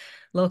 10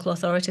 local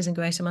authorities in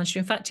Greater Manchester.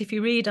 In fact, if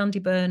you read Andy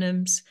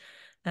Burnham's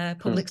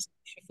public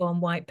reform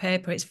white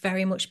paper, it's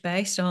very much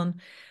based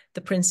on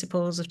the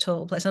principles of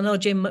total place. I know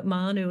Jim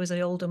McMahon, who was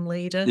the Oldham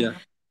leader,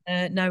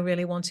 now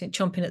really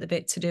chomping at the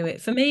bit to do it.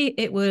 For me,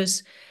 it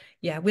was,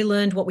 we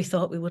learned what we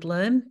thought we would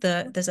learn.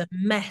 There's a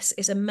mess.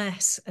 It's a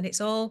mess, and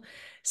it's all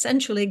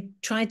centrally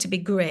tried to be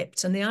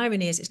gripped. And the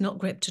irony is, it's not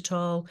gripped at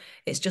all.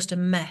 It's just a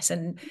mess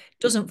and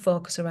doesn't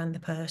focus around the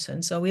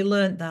person. So we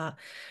learned that.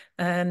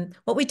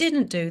 What we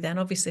didn't do then,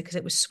 obviously, because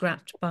it was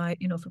scrapped by,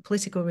 for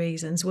political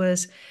reasons,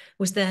 was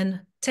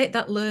then take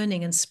that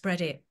learning and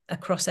spread it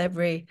across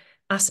every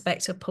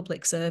aspect of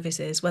public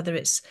services, whether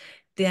it's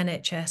the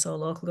NHS or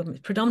local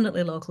government,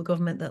 predominantly local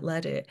government that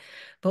led it.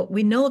 But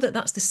we know that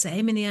that's the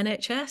same in the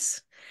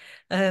NHS.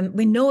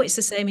 We know it's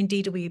the same in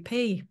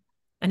DWP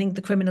and in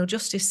the criminal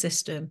justice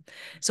system.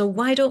 So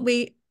why don't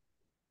we,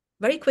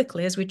 very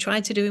quickly, as we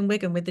tried to do in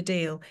Wigan with the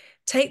deal,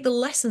 take the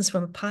lessons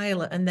from a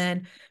pilot and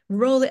then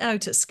roll it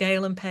out at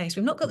scale and pace?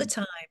 We've not got the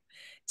time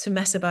to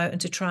mess about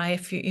and to try a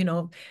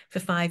few, for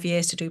 5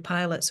 years to do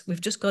pilots. We've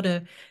just got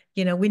to,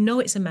 we know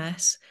it's a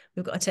mess.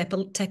 We've got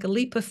to take a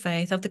leap of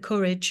faith, have the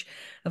courage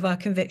of our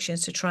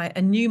convictions to try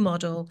a new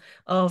model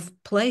of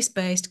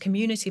place-based,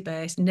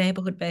 community-based,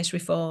 neighbourhood-based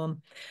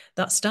reform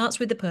that starts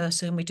with the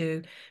person. We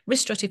do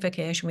risk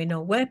stratification, we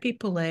know where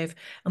people live,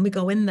 and we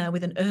go in there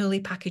with an early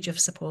package of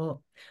support,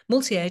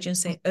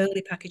 multi-agency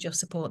early package of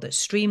support that's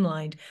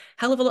streamlined,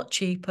 hell of a lot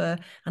cheaper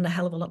and a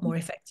hell of a lot more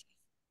effective.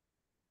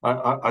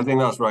 I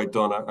think that's right,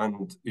 Donna.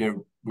 And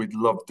we'd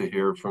love to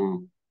hear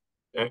from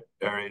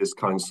areas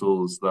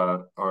councils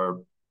that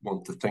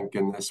want to think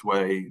in this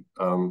way.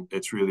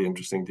 It's really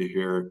interesting to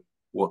hear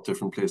what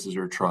different places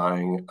are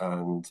trying,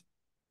 and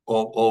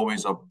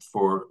always up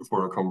for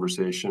a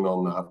conversation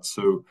on that.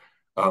 So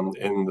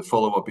in the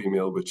follow-up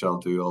email, which I'll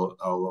do,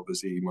 I'll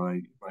obviously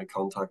my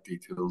contact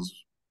details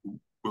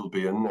will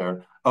be in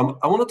there. I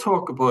want to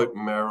talk about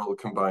mayoral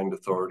combined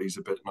authorities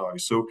a bit now.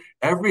 So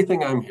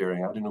everything I'm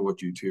hearing, I don't know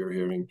what you two are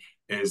hearing,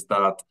 is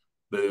that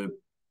the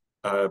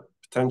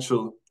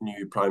potential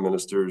new Prime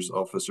Minister's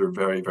office are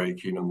very, very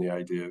keen on the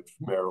idea of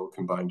mayoral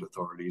combined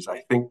authorities.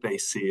 I think they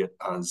see it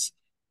as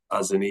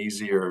an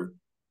easier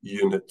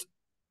unit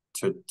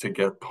to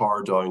get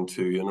power down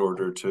to in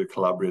order to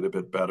collaborate a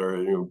bit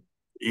better.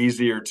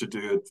 Easier to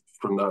do it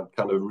from that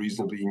kind of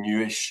reasonably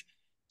newish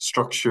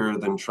structure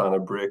than trying to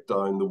break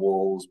down the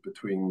walls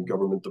between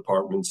government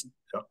departments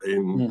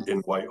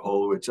in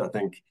Whitehall, which I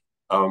think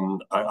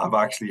I've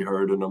actually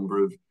heard a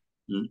number of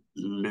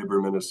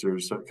Labour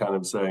ministers kind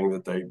of saying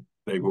that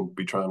they won't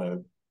be trying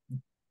to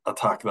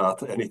attack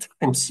that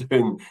anytime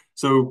soon.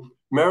 So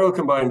mayoral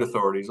combined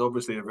authorities,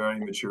 obviously a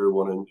very mature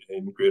one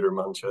in Greater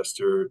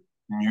Manchester,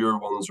 newer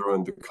ones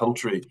around the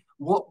country.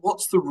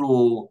 What's the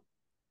role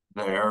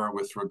there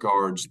with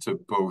regards to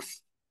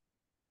both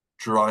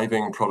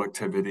driving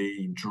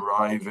productivity,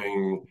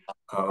 driving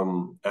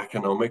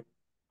economic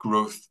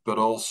growth, but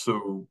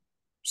also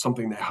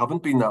something they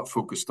haven't been that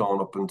focused on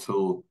up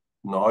until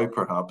now,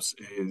 perhaps,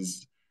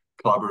 is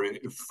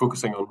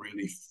focusing on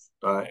really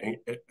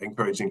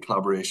encouraging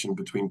collaboration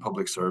between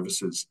public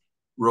services.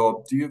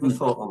 Rob, do you have a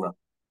thought on that?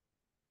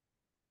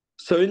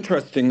 So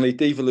interestingly,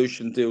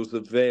 devolution deals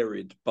have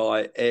varied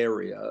by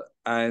area,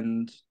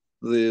 and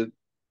the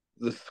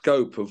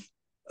scope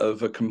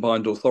of a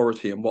combined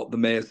authority and what the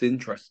mayor's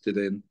interested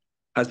in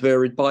has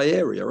varied by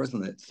area,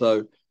 hasn't it?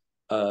 So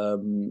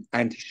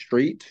Andy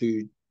Street,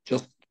 who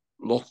just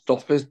lost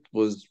office,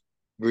 was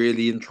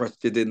really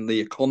interested in the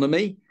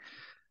economy,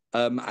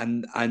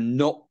 and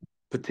not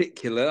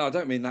particular, I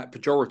don't mean that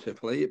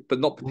pejoratively, but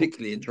not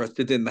particularly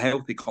interested in the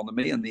health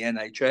economy and the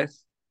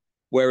NHS.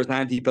 Whereas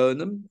Andy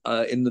Burnham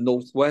in the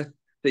Northwest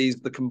sees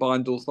the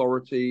combined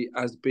authority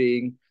as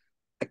being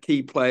a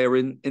key player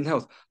in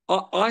health.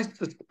 I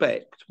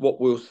suspect what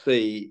we'll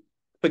see,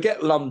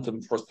 forget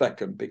London for a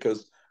second,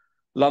 because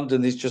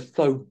London is just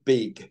so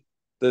big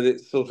that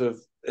it's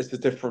a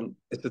different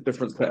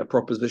set of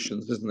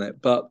propositions, isn't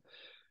it? But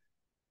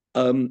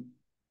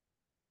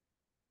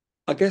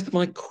I guess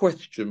my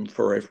question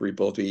for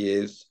everybody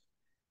is,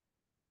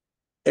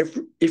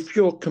 if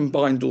your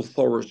combined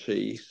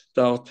authority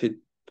started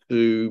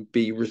to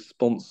be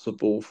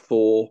responsible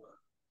for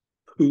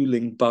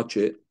pooling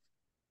budget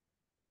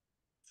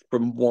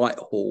from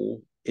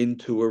Whitehall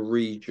into a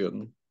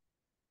region,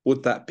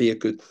 would that be a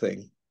good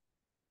thing?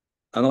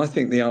 And I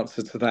think the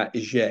answer to that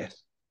is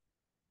yes.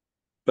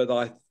 But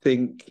I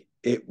think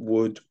it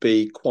would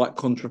be quite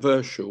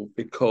controversial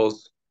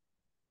because,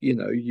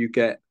 you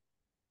get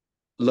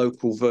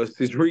local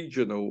versus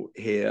regional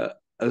here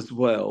as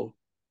well.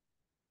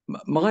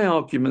 My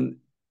argument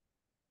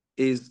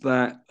is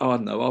that, oh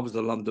no, I was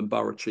a London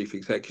Borough Chief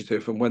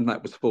Executive, and when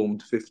that was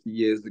formed 50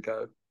 years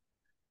ago,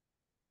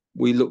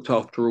 we looked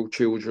after all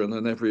children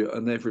and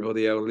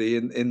everybody elderly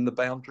in the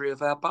boundary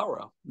of our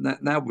borough.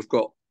 Now we've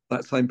got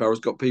that same borough's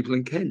got people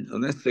in Kent,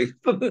 and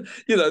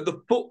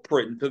the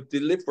footprint of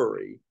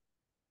delivery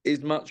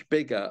is much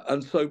bigger.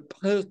 And so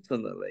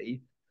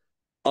personally,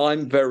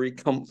 I'm very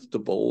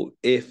comfortable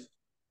if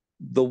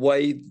the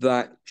way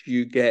that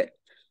you get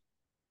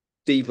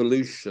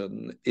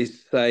devolution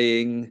is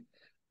saying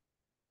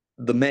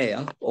the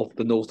mayor of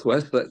the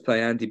Northwest, let's say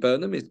Andy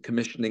Burnham, is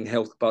commissioning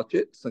health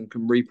budgets and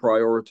can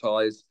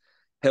reprioritise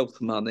health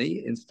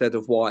money instead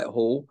of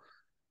Whitehall,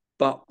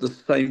 but the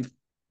same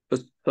for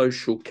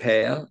social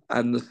care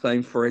and the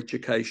same for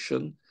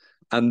education,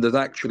 and that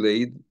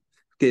actually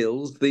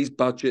skills, these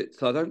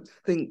budgets, I don't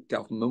think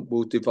government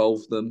will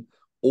devolve them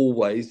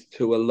always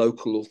to a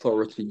local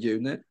authority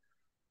unit.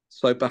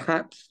 So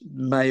perhaps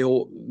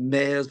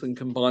mayors and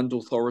combined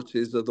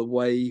authorities are the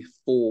way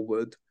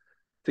forward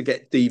to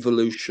get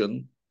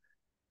devolution,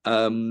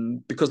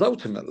 because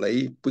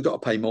ultimately we've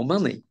got to pay more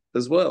money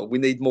as well. We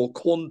need more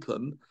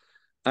quantum,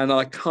 and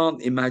I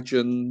can't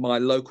imagine my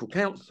local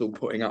council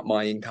putting up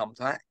my income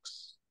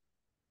tax,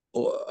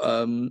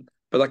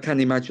 but I can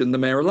imagine the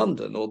Mayor of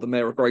London or the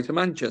Mayor of Greater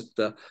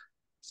Manchester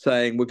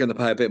saying we're going to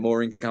pay a bit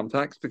more income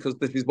tax because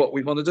this is what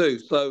we want to do.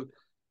 So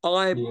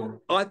I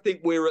think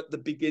we're at the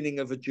beginning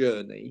of a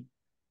journey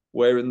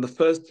where in the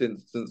first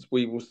instance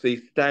we will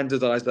see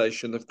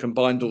standardisation of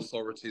combined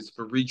authorities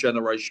for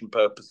regeneration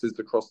purposes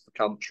across the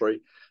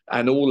country,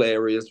 and all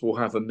areas will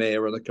have a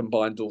mayor and a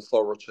combined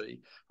authority,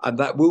 and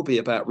that will be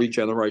about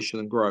regeneration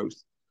and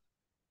growth.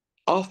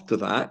 After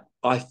that,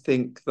 I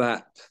think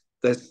that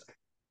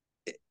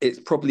it's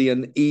probably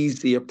an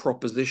easier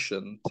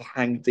proposition to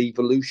hang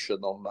devolution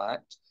on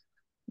that.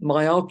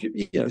 My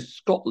argument,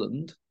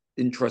 Scotland,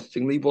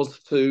 interestingly, was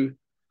to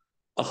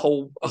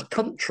a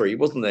country,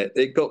 wasn't it?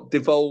 It got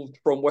devolved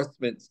from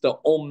Westminster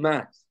en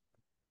masse.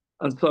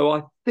 And so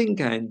I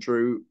think,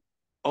 Andrew,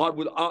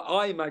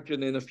 I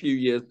imagine in a few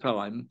years'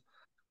 time,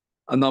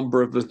 a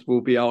number of us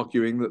will be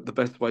arguing that the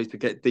best way to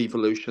get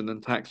devolution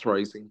and tax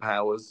raising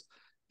powers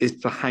is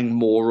to hang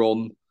more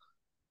on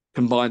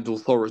combined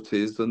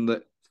authorities, and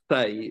that,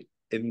 say,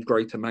 in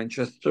Greater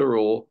Manchester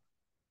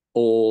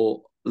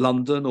or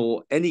London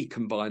or any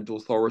combined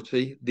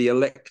authority, the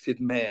elected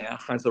mayor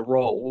has a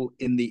role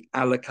in the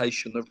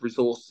allocation of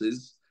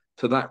resources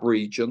to that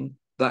region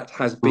that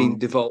has been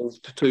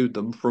devolved to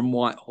them from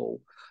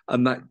Whitehall.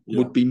 And that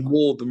would be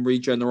more than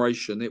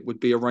regeneration. It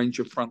would be a range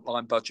of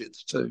frontline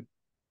budgets too.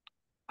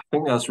 I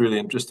think that's really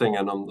interesting.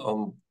 And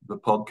on the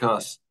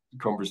podcast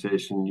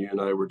conversation, you and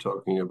I were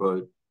talking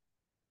about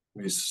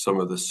some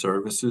of the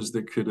services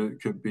that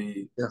could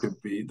be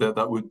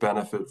that would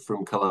benefit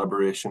from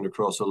collaboration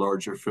across a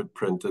larger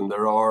footprint. And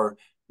there are,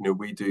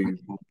 we do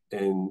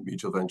in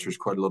Mutual Ventures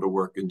quite a lot of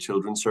work in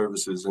children's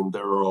services, and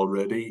there are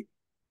already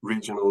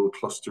regional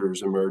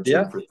clusters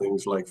emerging for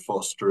things like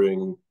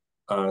fostering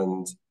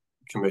and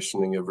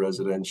commissioning of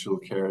residential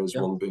care is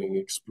one being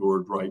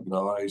explored right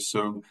now.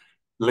 So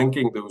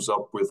linking those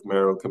up with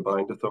mayoral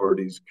combined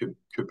authorities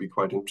could be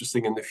quite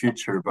interesting in the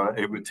future, but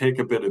it would take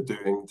a bit of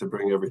doing to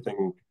bring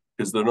everything,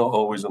 because they're not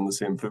always on the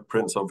same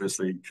footprints,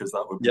 obviously, because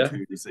that would be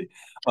too easy.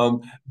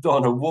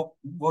 Donna,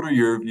 what are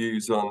your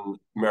views on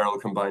mayoral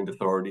combined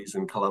authorities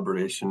and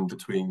collaboration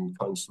between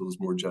councils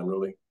more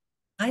generally?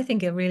 I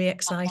think a really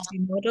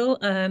exciting model.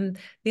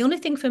 The only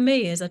thing for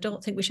me is I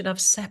don't think we should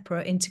have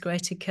separate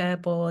integrated care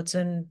boards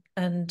and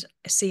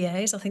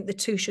CAs. I think the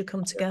two should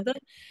come together.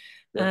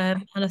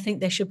 And I think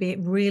they should be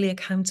really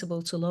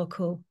accountable to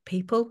local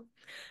people.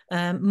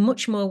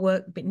 Much more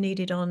work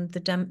needed on the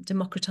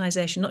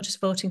democratisation, not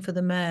just voting for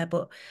the mayor,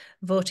 but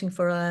voting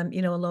for a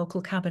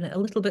local cabinet, a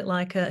little bit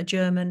like a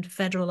German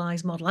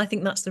federalised model. I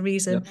think that's the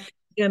reason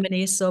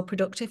Germany is so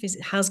productive, is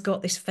it has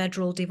got this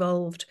federal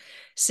devolved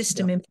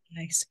system in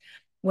place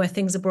where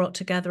things are brought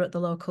together at the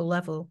local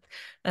level.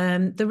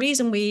 The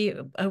reason we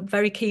are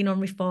very keen on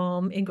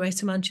reform in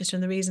Greater Manchester,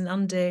 and the reason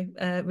Andy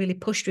really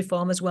pushed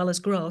reform as well as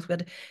growth, we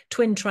had a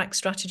twin track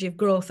strategy of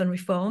growth and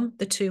reform,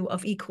 the two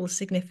of equal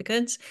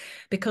significance,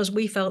 because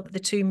we felt that the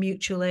two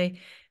mutually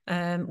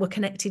were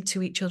connected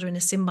to each other in a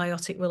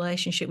symbiotic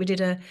relationship. We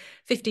did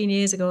 15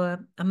 years ago,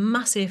 a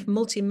massive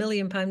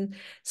multi-million-pound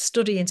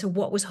study into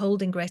what was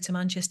holding Greater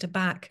Manchester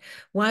back.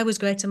 Why was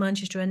Greater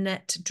Manchester a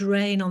net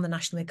drain on the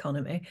national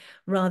economy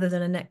rather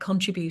than a net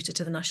contributor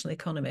to the national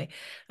economy?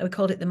 And we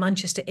called it the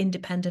Manchester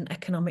Independent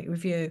Economic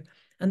Review.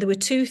 And there were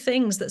two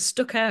things that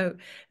stuck out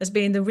as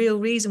being the real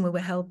reason we were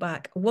held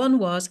back. One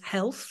was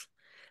health,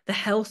 the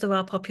health of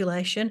our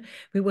population.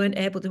 We weren't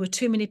able, there were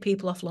too many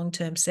people off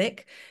long-term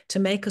sick to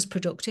make us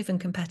productive and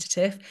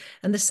competitive.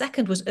 And the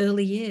second was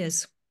early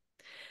years.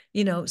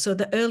 So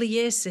the early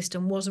years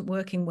system wasn't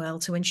working well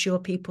to ensure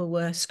people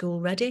were school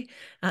ready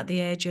at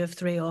the age of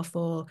 3 or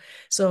 4.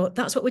 So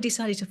that's what we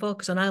decided to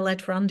focus on. I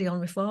led for Andy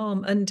on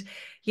reform, and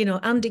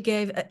Andy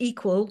gave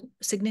equal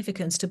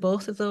significance to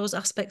both of those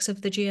aspects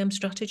of the GM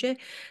strategy.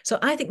 So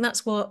I think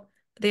that's what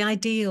the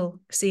ideal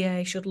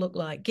CA should look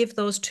like. Give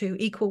those two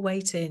equal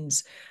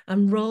weightings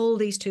and roll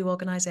these two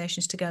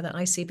organisations together,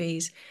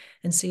 ICBs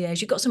and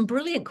CAs. You've got some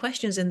brilliant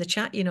questions in the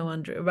chat,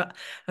 Andrew,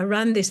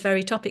 around this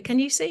very topic. Can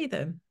you see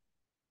them?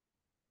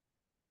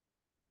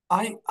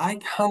 I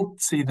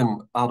can't see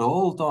them at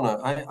all, Donna.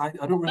 I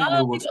don't really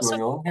know what's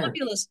going on here.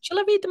 Fabulous. Shall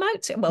I read them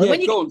out to you? Well,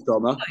 yeah, go on,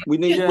 Donna. We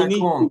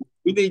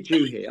need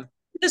you here.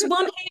 There's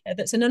one here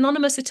that's an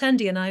anonymous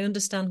attendee, and I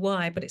understand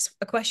why, but it's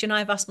a question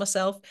I've asked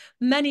myself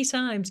many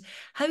times.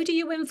 How do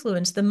you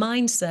influence the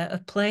mindset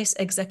of place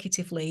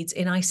executive leads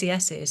in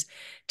ICSs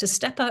to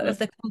step out of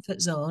their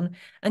comfort zone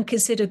and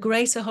consider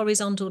greater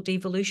horizontal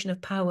devolution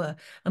of power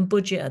and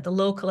budget at the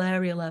local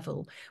area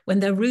level when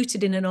they're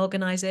rooted in an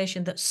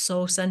organisation that's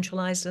so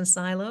centralised and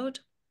siloed?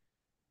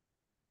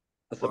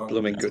 That's a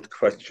blooming good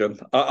question.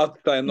 I'd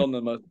stay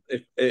anonymous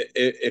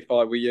if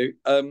I were you.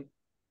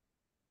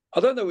 I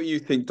don't know what you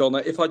think, Donna.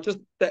 If I just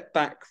step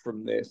back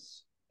from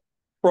this,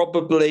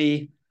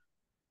 probably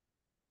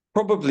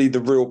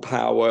the real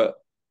power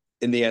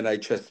in the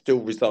NHS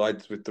still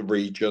resides with the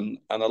region,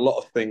 and a lot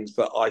of things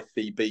that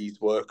ICBs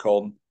work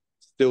on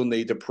still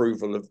need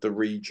approval of the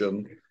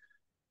region.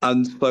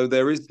 And so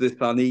there is this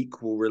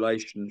unequal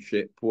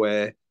relationship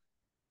where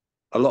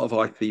a lot of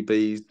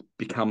ICBs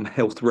become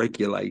health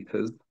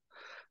regulators,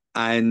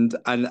 and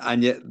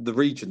yet the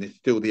region is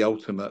still the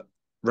ultimate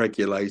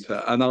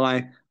regulator.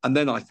 And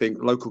then I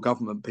think local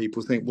government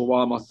people think, well,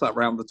 why am I sat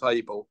around the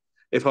table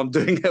if I'm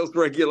doing health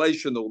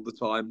regulation all the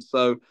time?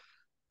 So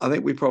I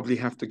think we probably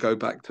have to go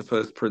back to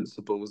first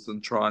principles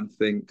and try and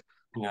think,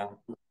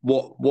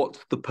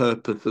 what's the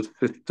purpose of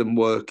system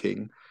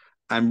working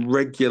and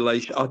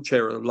regulation? I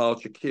chair a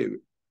large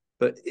acute,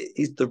 but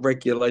is the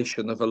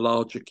regulation of a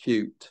large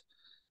acute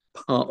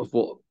part of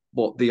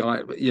what the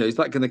is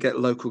that going to get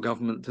local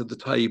government to the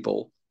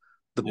table?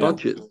 The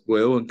budgets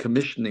will, and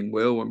commissioning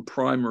will, and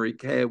primary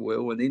care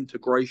will, and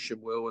integration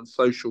will, and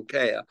social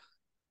care.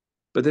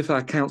 But if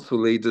our council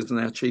leaders and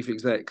our chief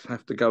execs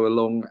have to go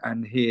along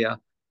and hear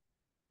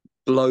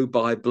blow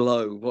by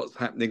blow what's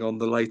happening on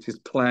the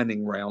latest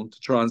planning round to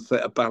try and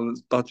set a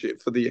balanced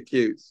budget for the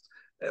acutes,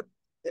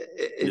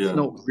 it's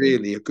not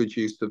really a good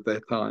use of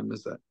their time,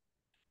 is it?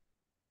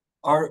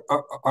 Are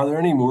there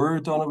any more,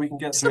 Donna, we can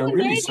get through? I'm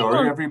really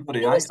sorry,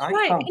 everybody. I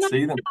can't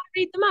see them. Can I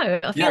read them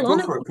out? I feel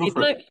honoured. Go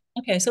for it.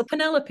 Okay, so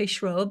Penelope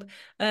Shrub,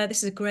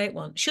 this is a great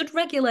one. Should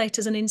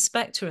regulators and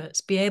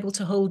inspectorates be able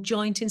to hold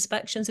joint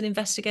inspections and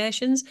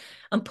investigations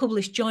and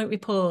publish joint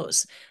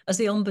reports as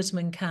the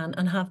Ombudsman can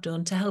and have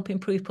done to help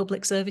improve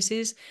public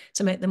services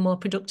to make them more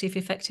productive,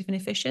 effective and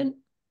efficient?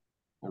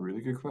 A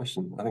really good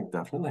question. I think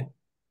definitely.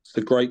 It's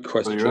a great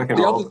question.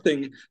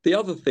 The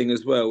other thing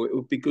as well, it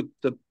would be good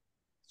to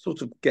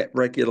sort of get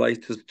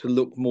regulators to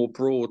look more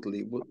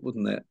broadly,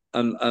 wouldn't it?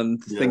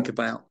 And think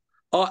about,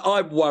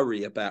 I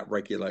worry about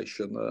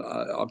regulation.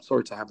 I'm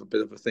sorry to have a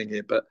bit of a thing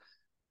here, but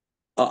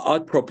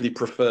I'd probably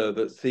prefer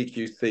that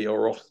CQC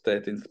or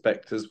Ofsted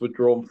inspectors were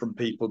drawn from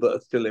people that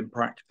are still in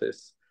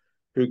practice,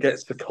 who get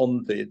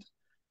seconded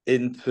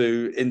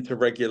into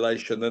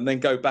regulation and then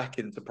go back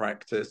into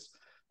practice.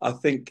 I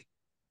think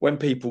when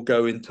people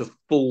go into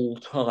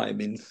full-time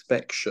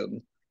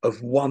inspection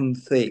of one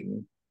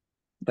thing,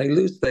 they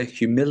lose their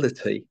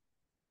humility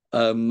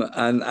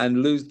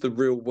and lose the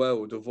real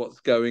world of what's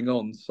going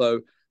on.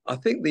 So I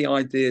think the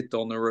idea,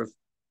 Donna, of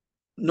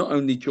not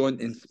only joint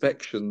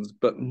inspections,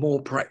 but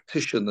more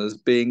practitioners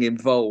being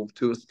involved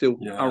who are still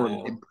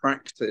current in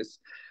practice.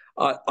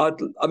 I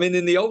mean,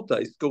 in the old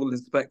days, school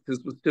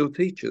inspectors were still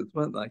teachers,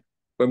 weren't they,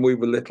 when we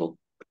were little?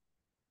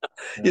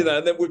 And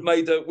then we've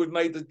made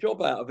a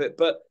job out of it.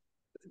 But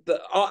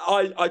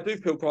I do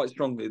feel quite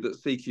strongly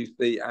that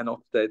CQC and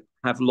Ofsted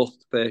have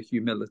lost their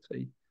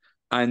humility,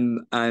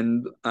 and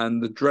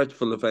the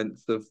dreadful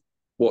events of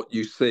what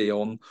you see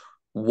on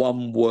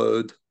one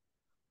word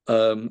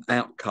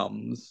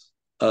outcomes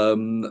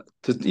to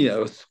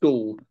a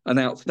school, an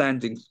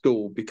outstanding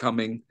school,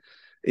 becoming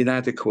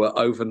inadequate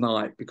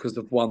overnight because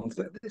of one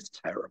thing. It's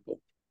terrible.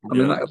 I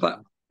mean,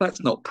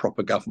 that's not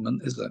proper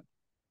government, is it?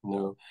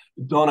 No.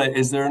 Donna,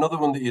 is there another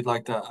one that you'd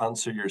like to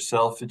answer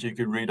yourself that you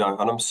could read out?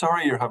 And I'm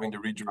sorry you're having to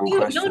read your own No,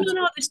 no, questions.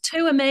 no. There's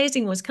two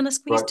amazing ones. Can I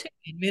squeeze Right. two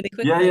in really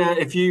Yeah, quickly? yeah.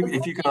 If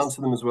you can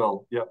answer them as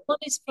well. Yeah. One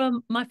is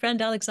from my friend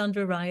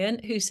Alexandra Ryan,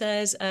 who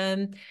says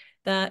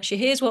that she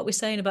hears what we're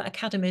saying about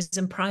academies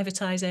and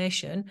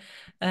privatisation,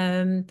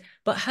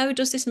 but how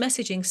does this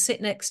messaging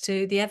sit next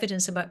to the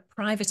evidence about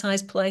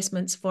privatised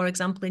placements, for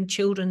example, in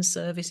children's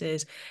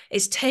services?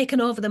 It's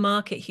taken over the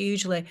market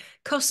hugely,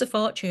 costs a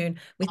fortune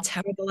with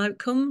terrible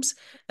outcomes.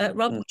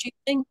 Rob, what do you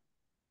think?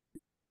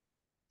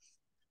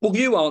 Well,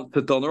 you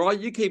answer, Donna. Right?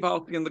 You keep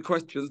asking the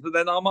questions, and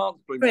then I'm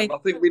answering them. Great. I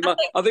think we must.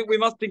 I think we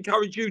must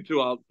encourage you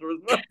to answer as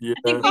well. Yeah.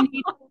 I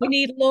think we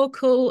need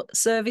local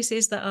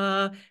services that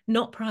are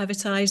not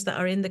privatized, that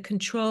are in the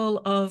control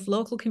of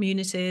local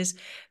communities,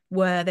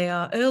 where they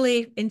are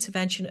early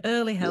intervention,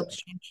 early help to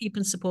try and keep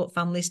and support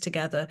families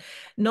together,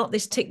 not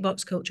this tick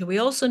box culture. We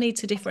also need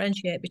to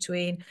differentiate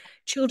between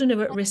children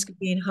who are at risk of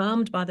being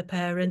harmed by the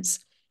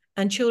parents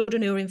and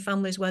children who are in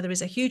families where there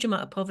is a huge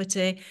amount of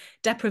poverty,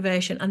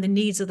 deprivation, and the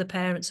needs of the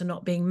parents are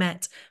not being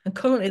met. And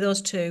currently those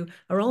two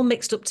are all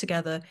mixed up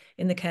together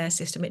in the care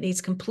system. It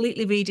needs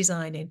completely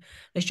redesigning,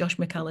 as Josh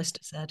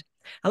McAllister said.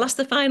 I'll ask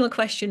the final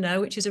question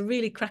now, which is a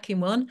really cracking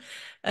one.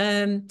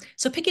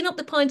 So picking up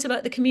the point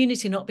about the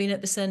community not being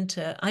at the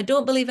centre, I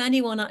don't believe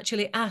anyone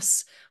actually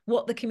asks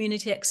what the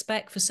community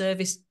expect for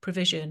service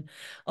provision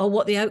or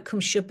what the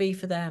outcomes should be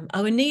for them.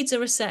 Our needs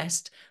are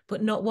assessed,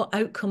 but not what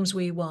outcomes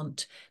we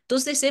want.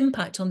 Does this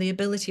impact on the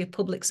ability of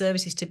public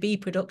services to be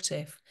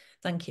productive?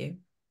 Thank you.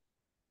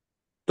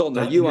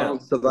 Donna, you Yeah,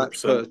 answer that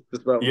 100%. first as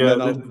well, and Yeah,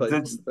 then I'll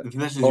say something.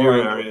 this is All your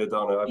right. area,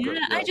 Donna. I've got, Yeah,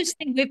 yeah. I just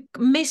think we've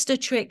missed a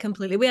trick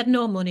completely. We had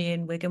no money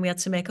in Wigan. We had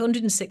to make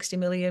 £160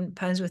 million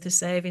worth of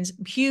savings,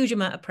 huge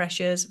amount of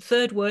pressures,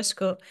 third worst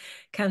cut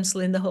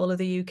council in the whole of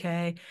the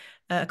UK,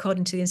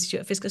 according to the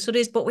Institute of Fiscal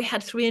Studies. But we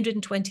had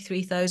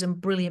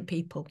 323,000 brilliant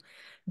people.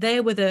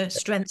 They were the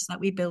strengths that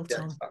we built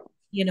on.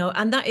 You know,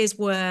 and that is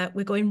where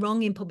we're going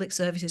wrong in public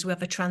services. We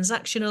have a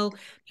transactional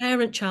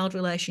parent-child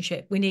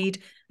relationship. We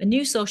need a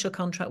new social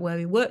contract where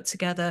we work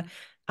together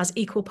as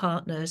equal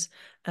partners,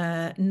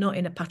 not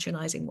in a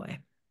patronising way.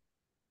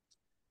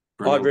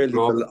 Brilliant.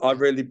 Rob? I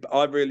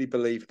really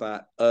believe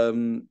that.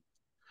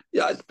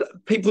 Yeah,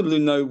 people who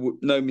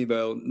know me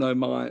well know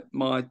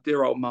my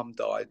dear old mum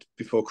died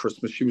before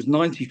Christmas. She was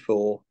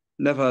 94,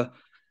 never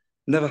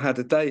had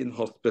a day in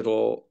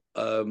hospital,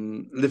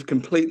 lived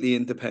completely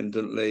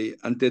independently,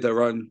 and did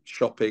her own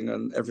shopping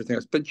and everything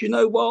else. But you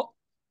know what?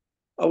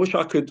 I wish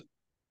I could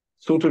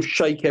sort of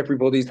shake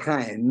everybody's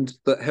hand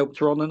that helped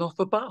her on and off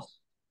a bus.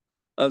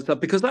 So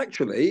because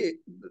actually,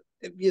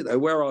 you know,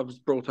 where I was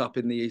brought up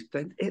in the East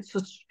End, it's a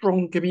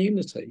strong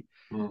community,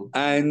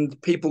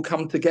 and people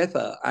come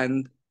together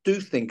and do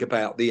think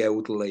about the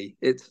elderly.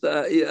 It's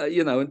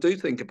you know, and do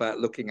think about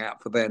looking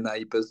out for their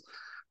neighbours,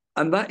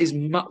 and that is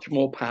much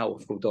more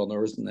powerful,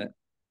 Donna, isn't it?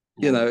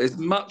 You know, it's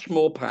much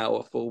more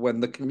powerful when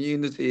the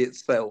community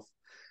itself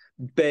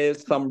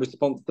bears some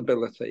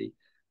responsibility.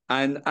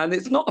 And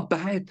it's not a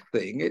bad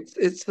thing.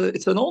 It's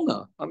an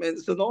honour. I mean,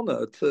 it's an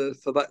honour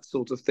for that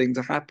sort of thing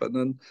to happen.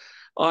 And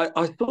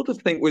I sort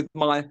of think with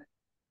my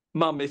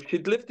mum, if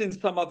she'd lived in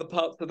some other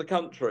parts of the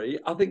country,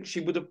 I think she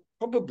would have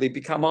probably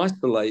become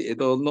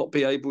isolated or not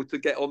be able to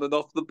get on and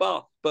off the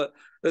bus. But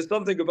there's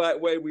something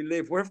about where we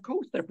live where, of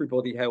course,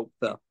 everybody helped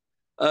her.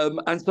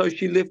 And so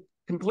she lived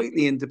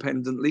completely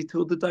independently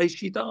till the day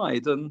she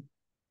died. And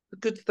a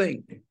good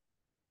thing.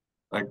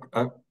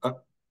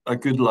 A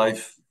good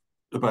life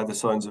by the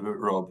sounds of it,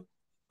 Rob.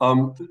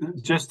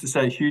 Just to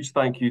say a huge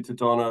thank you to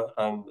Donna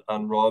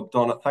and Rob.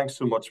 Donna, thanks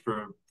so much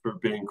for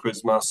being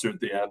quizmaster at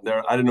the end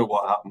there. I don't know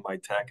what happened to my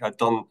tech. I've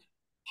done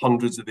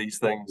hundreds of these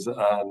things and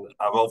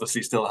I've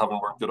obviously still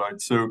haven't worked it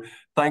out. So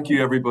thank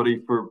you everybody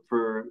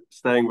for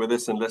staying with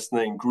us and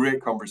listening.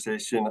 Great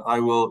conversation. I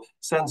will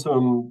send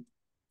some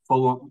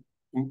follow-up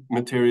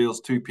materials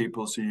to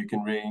people so you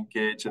can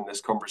re-engage in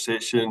this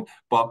conversation.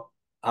 But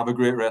have a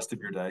great rest of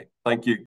your day. Thank you.